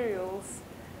materials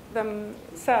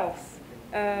themselves.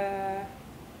 Yeah.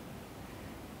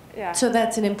 So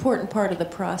that's an important part of the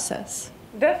process.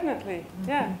 Definitely,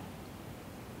 yeah.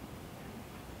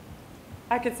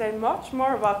 I could say much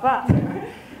more about that,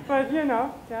 but you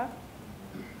know, yeah.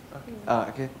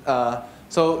 Okay.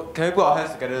 So can we put our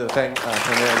hands together to thank Tone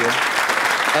again?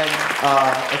 And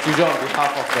as usual, on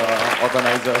behalf of the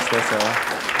organizers, there's a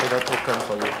little token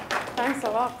for you. Thanks a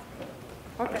lot.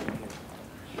 Okay.